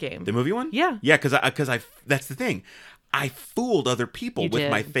won that game. The movie one? Yeah. Yeah, because that's the thing. I fooled other people You with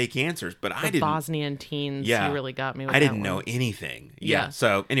did. my fake answers, but I The didn't. Bosnian teens, Yeah. you really got me with I that didn't one. know anything. Yeah. Yeah.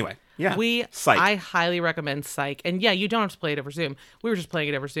 So anyway, yeah. Psych. I highly recommend Psych. And yeah, you don't have to play it over Zoom. We were just playing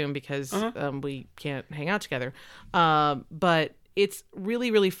it over Zoom because Uh-huh. we can't hang out together. But it's really,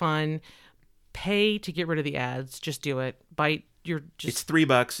 really fun. Pay to get rid of the ads. Just do it. It's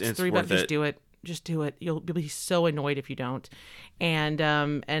 $3 and it's $3. worth Just it. do it. Just do it. You'll be so annoyed if you don't. And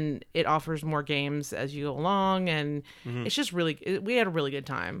it offers more games as you go along, and it's just really. We had a really good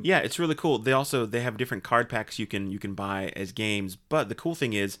time. Yeah, it's really cool. They have different card packs you can buy as games. But the cool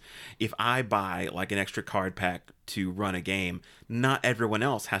thing is, if I buy like an extra card pack to run a game, not everyone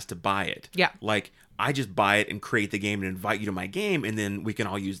else has to buy it. Yeah. Like I just buy it and create the game and invite you to my game, and then we can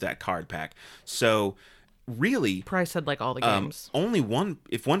all use that card pack. So really, Price had like all the games.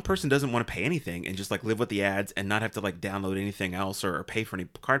 if one person doesn't want to pay anything and just like live with the ads and not have to like download anything else or pay for any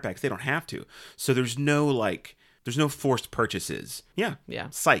card packs, they don't have to. So there's no forced purchases. Yeah. Yeah.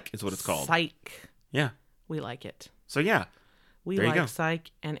 Psych is what it's called. Psych. Yeah. We like it. So yeah. We There you like go.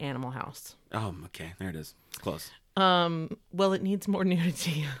 Psych and Animal House. Oh, okay. There it is. It's close. Well, it needs more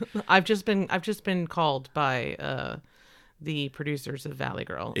nudity. I've just been called by the producers of Valley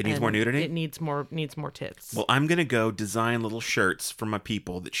Girl. It needs and more nudity? It needs more tits. Well, I'm gonna go design little shirts for my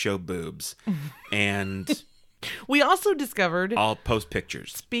people that show boobs, and We also discovered, I'll post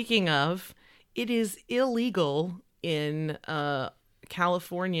pictures. speaking of, it is illegal in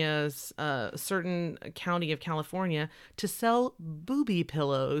California's certain county of California to sell booby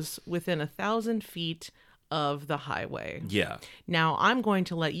pillows within 1,000 feet of the highway. Yeah. Now I'm going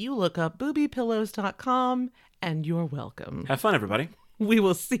to let you look up boobypillows.com, and you're welcome. Have fun, everybody. We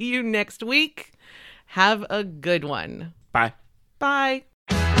will see you next week. Have a good one. Bye. Bye.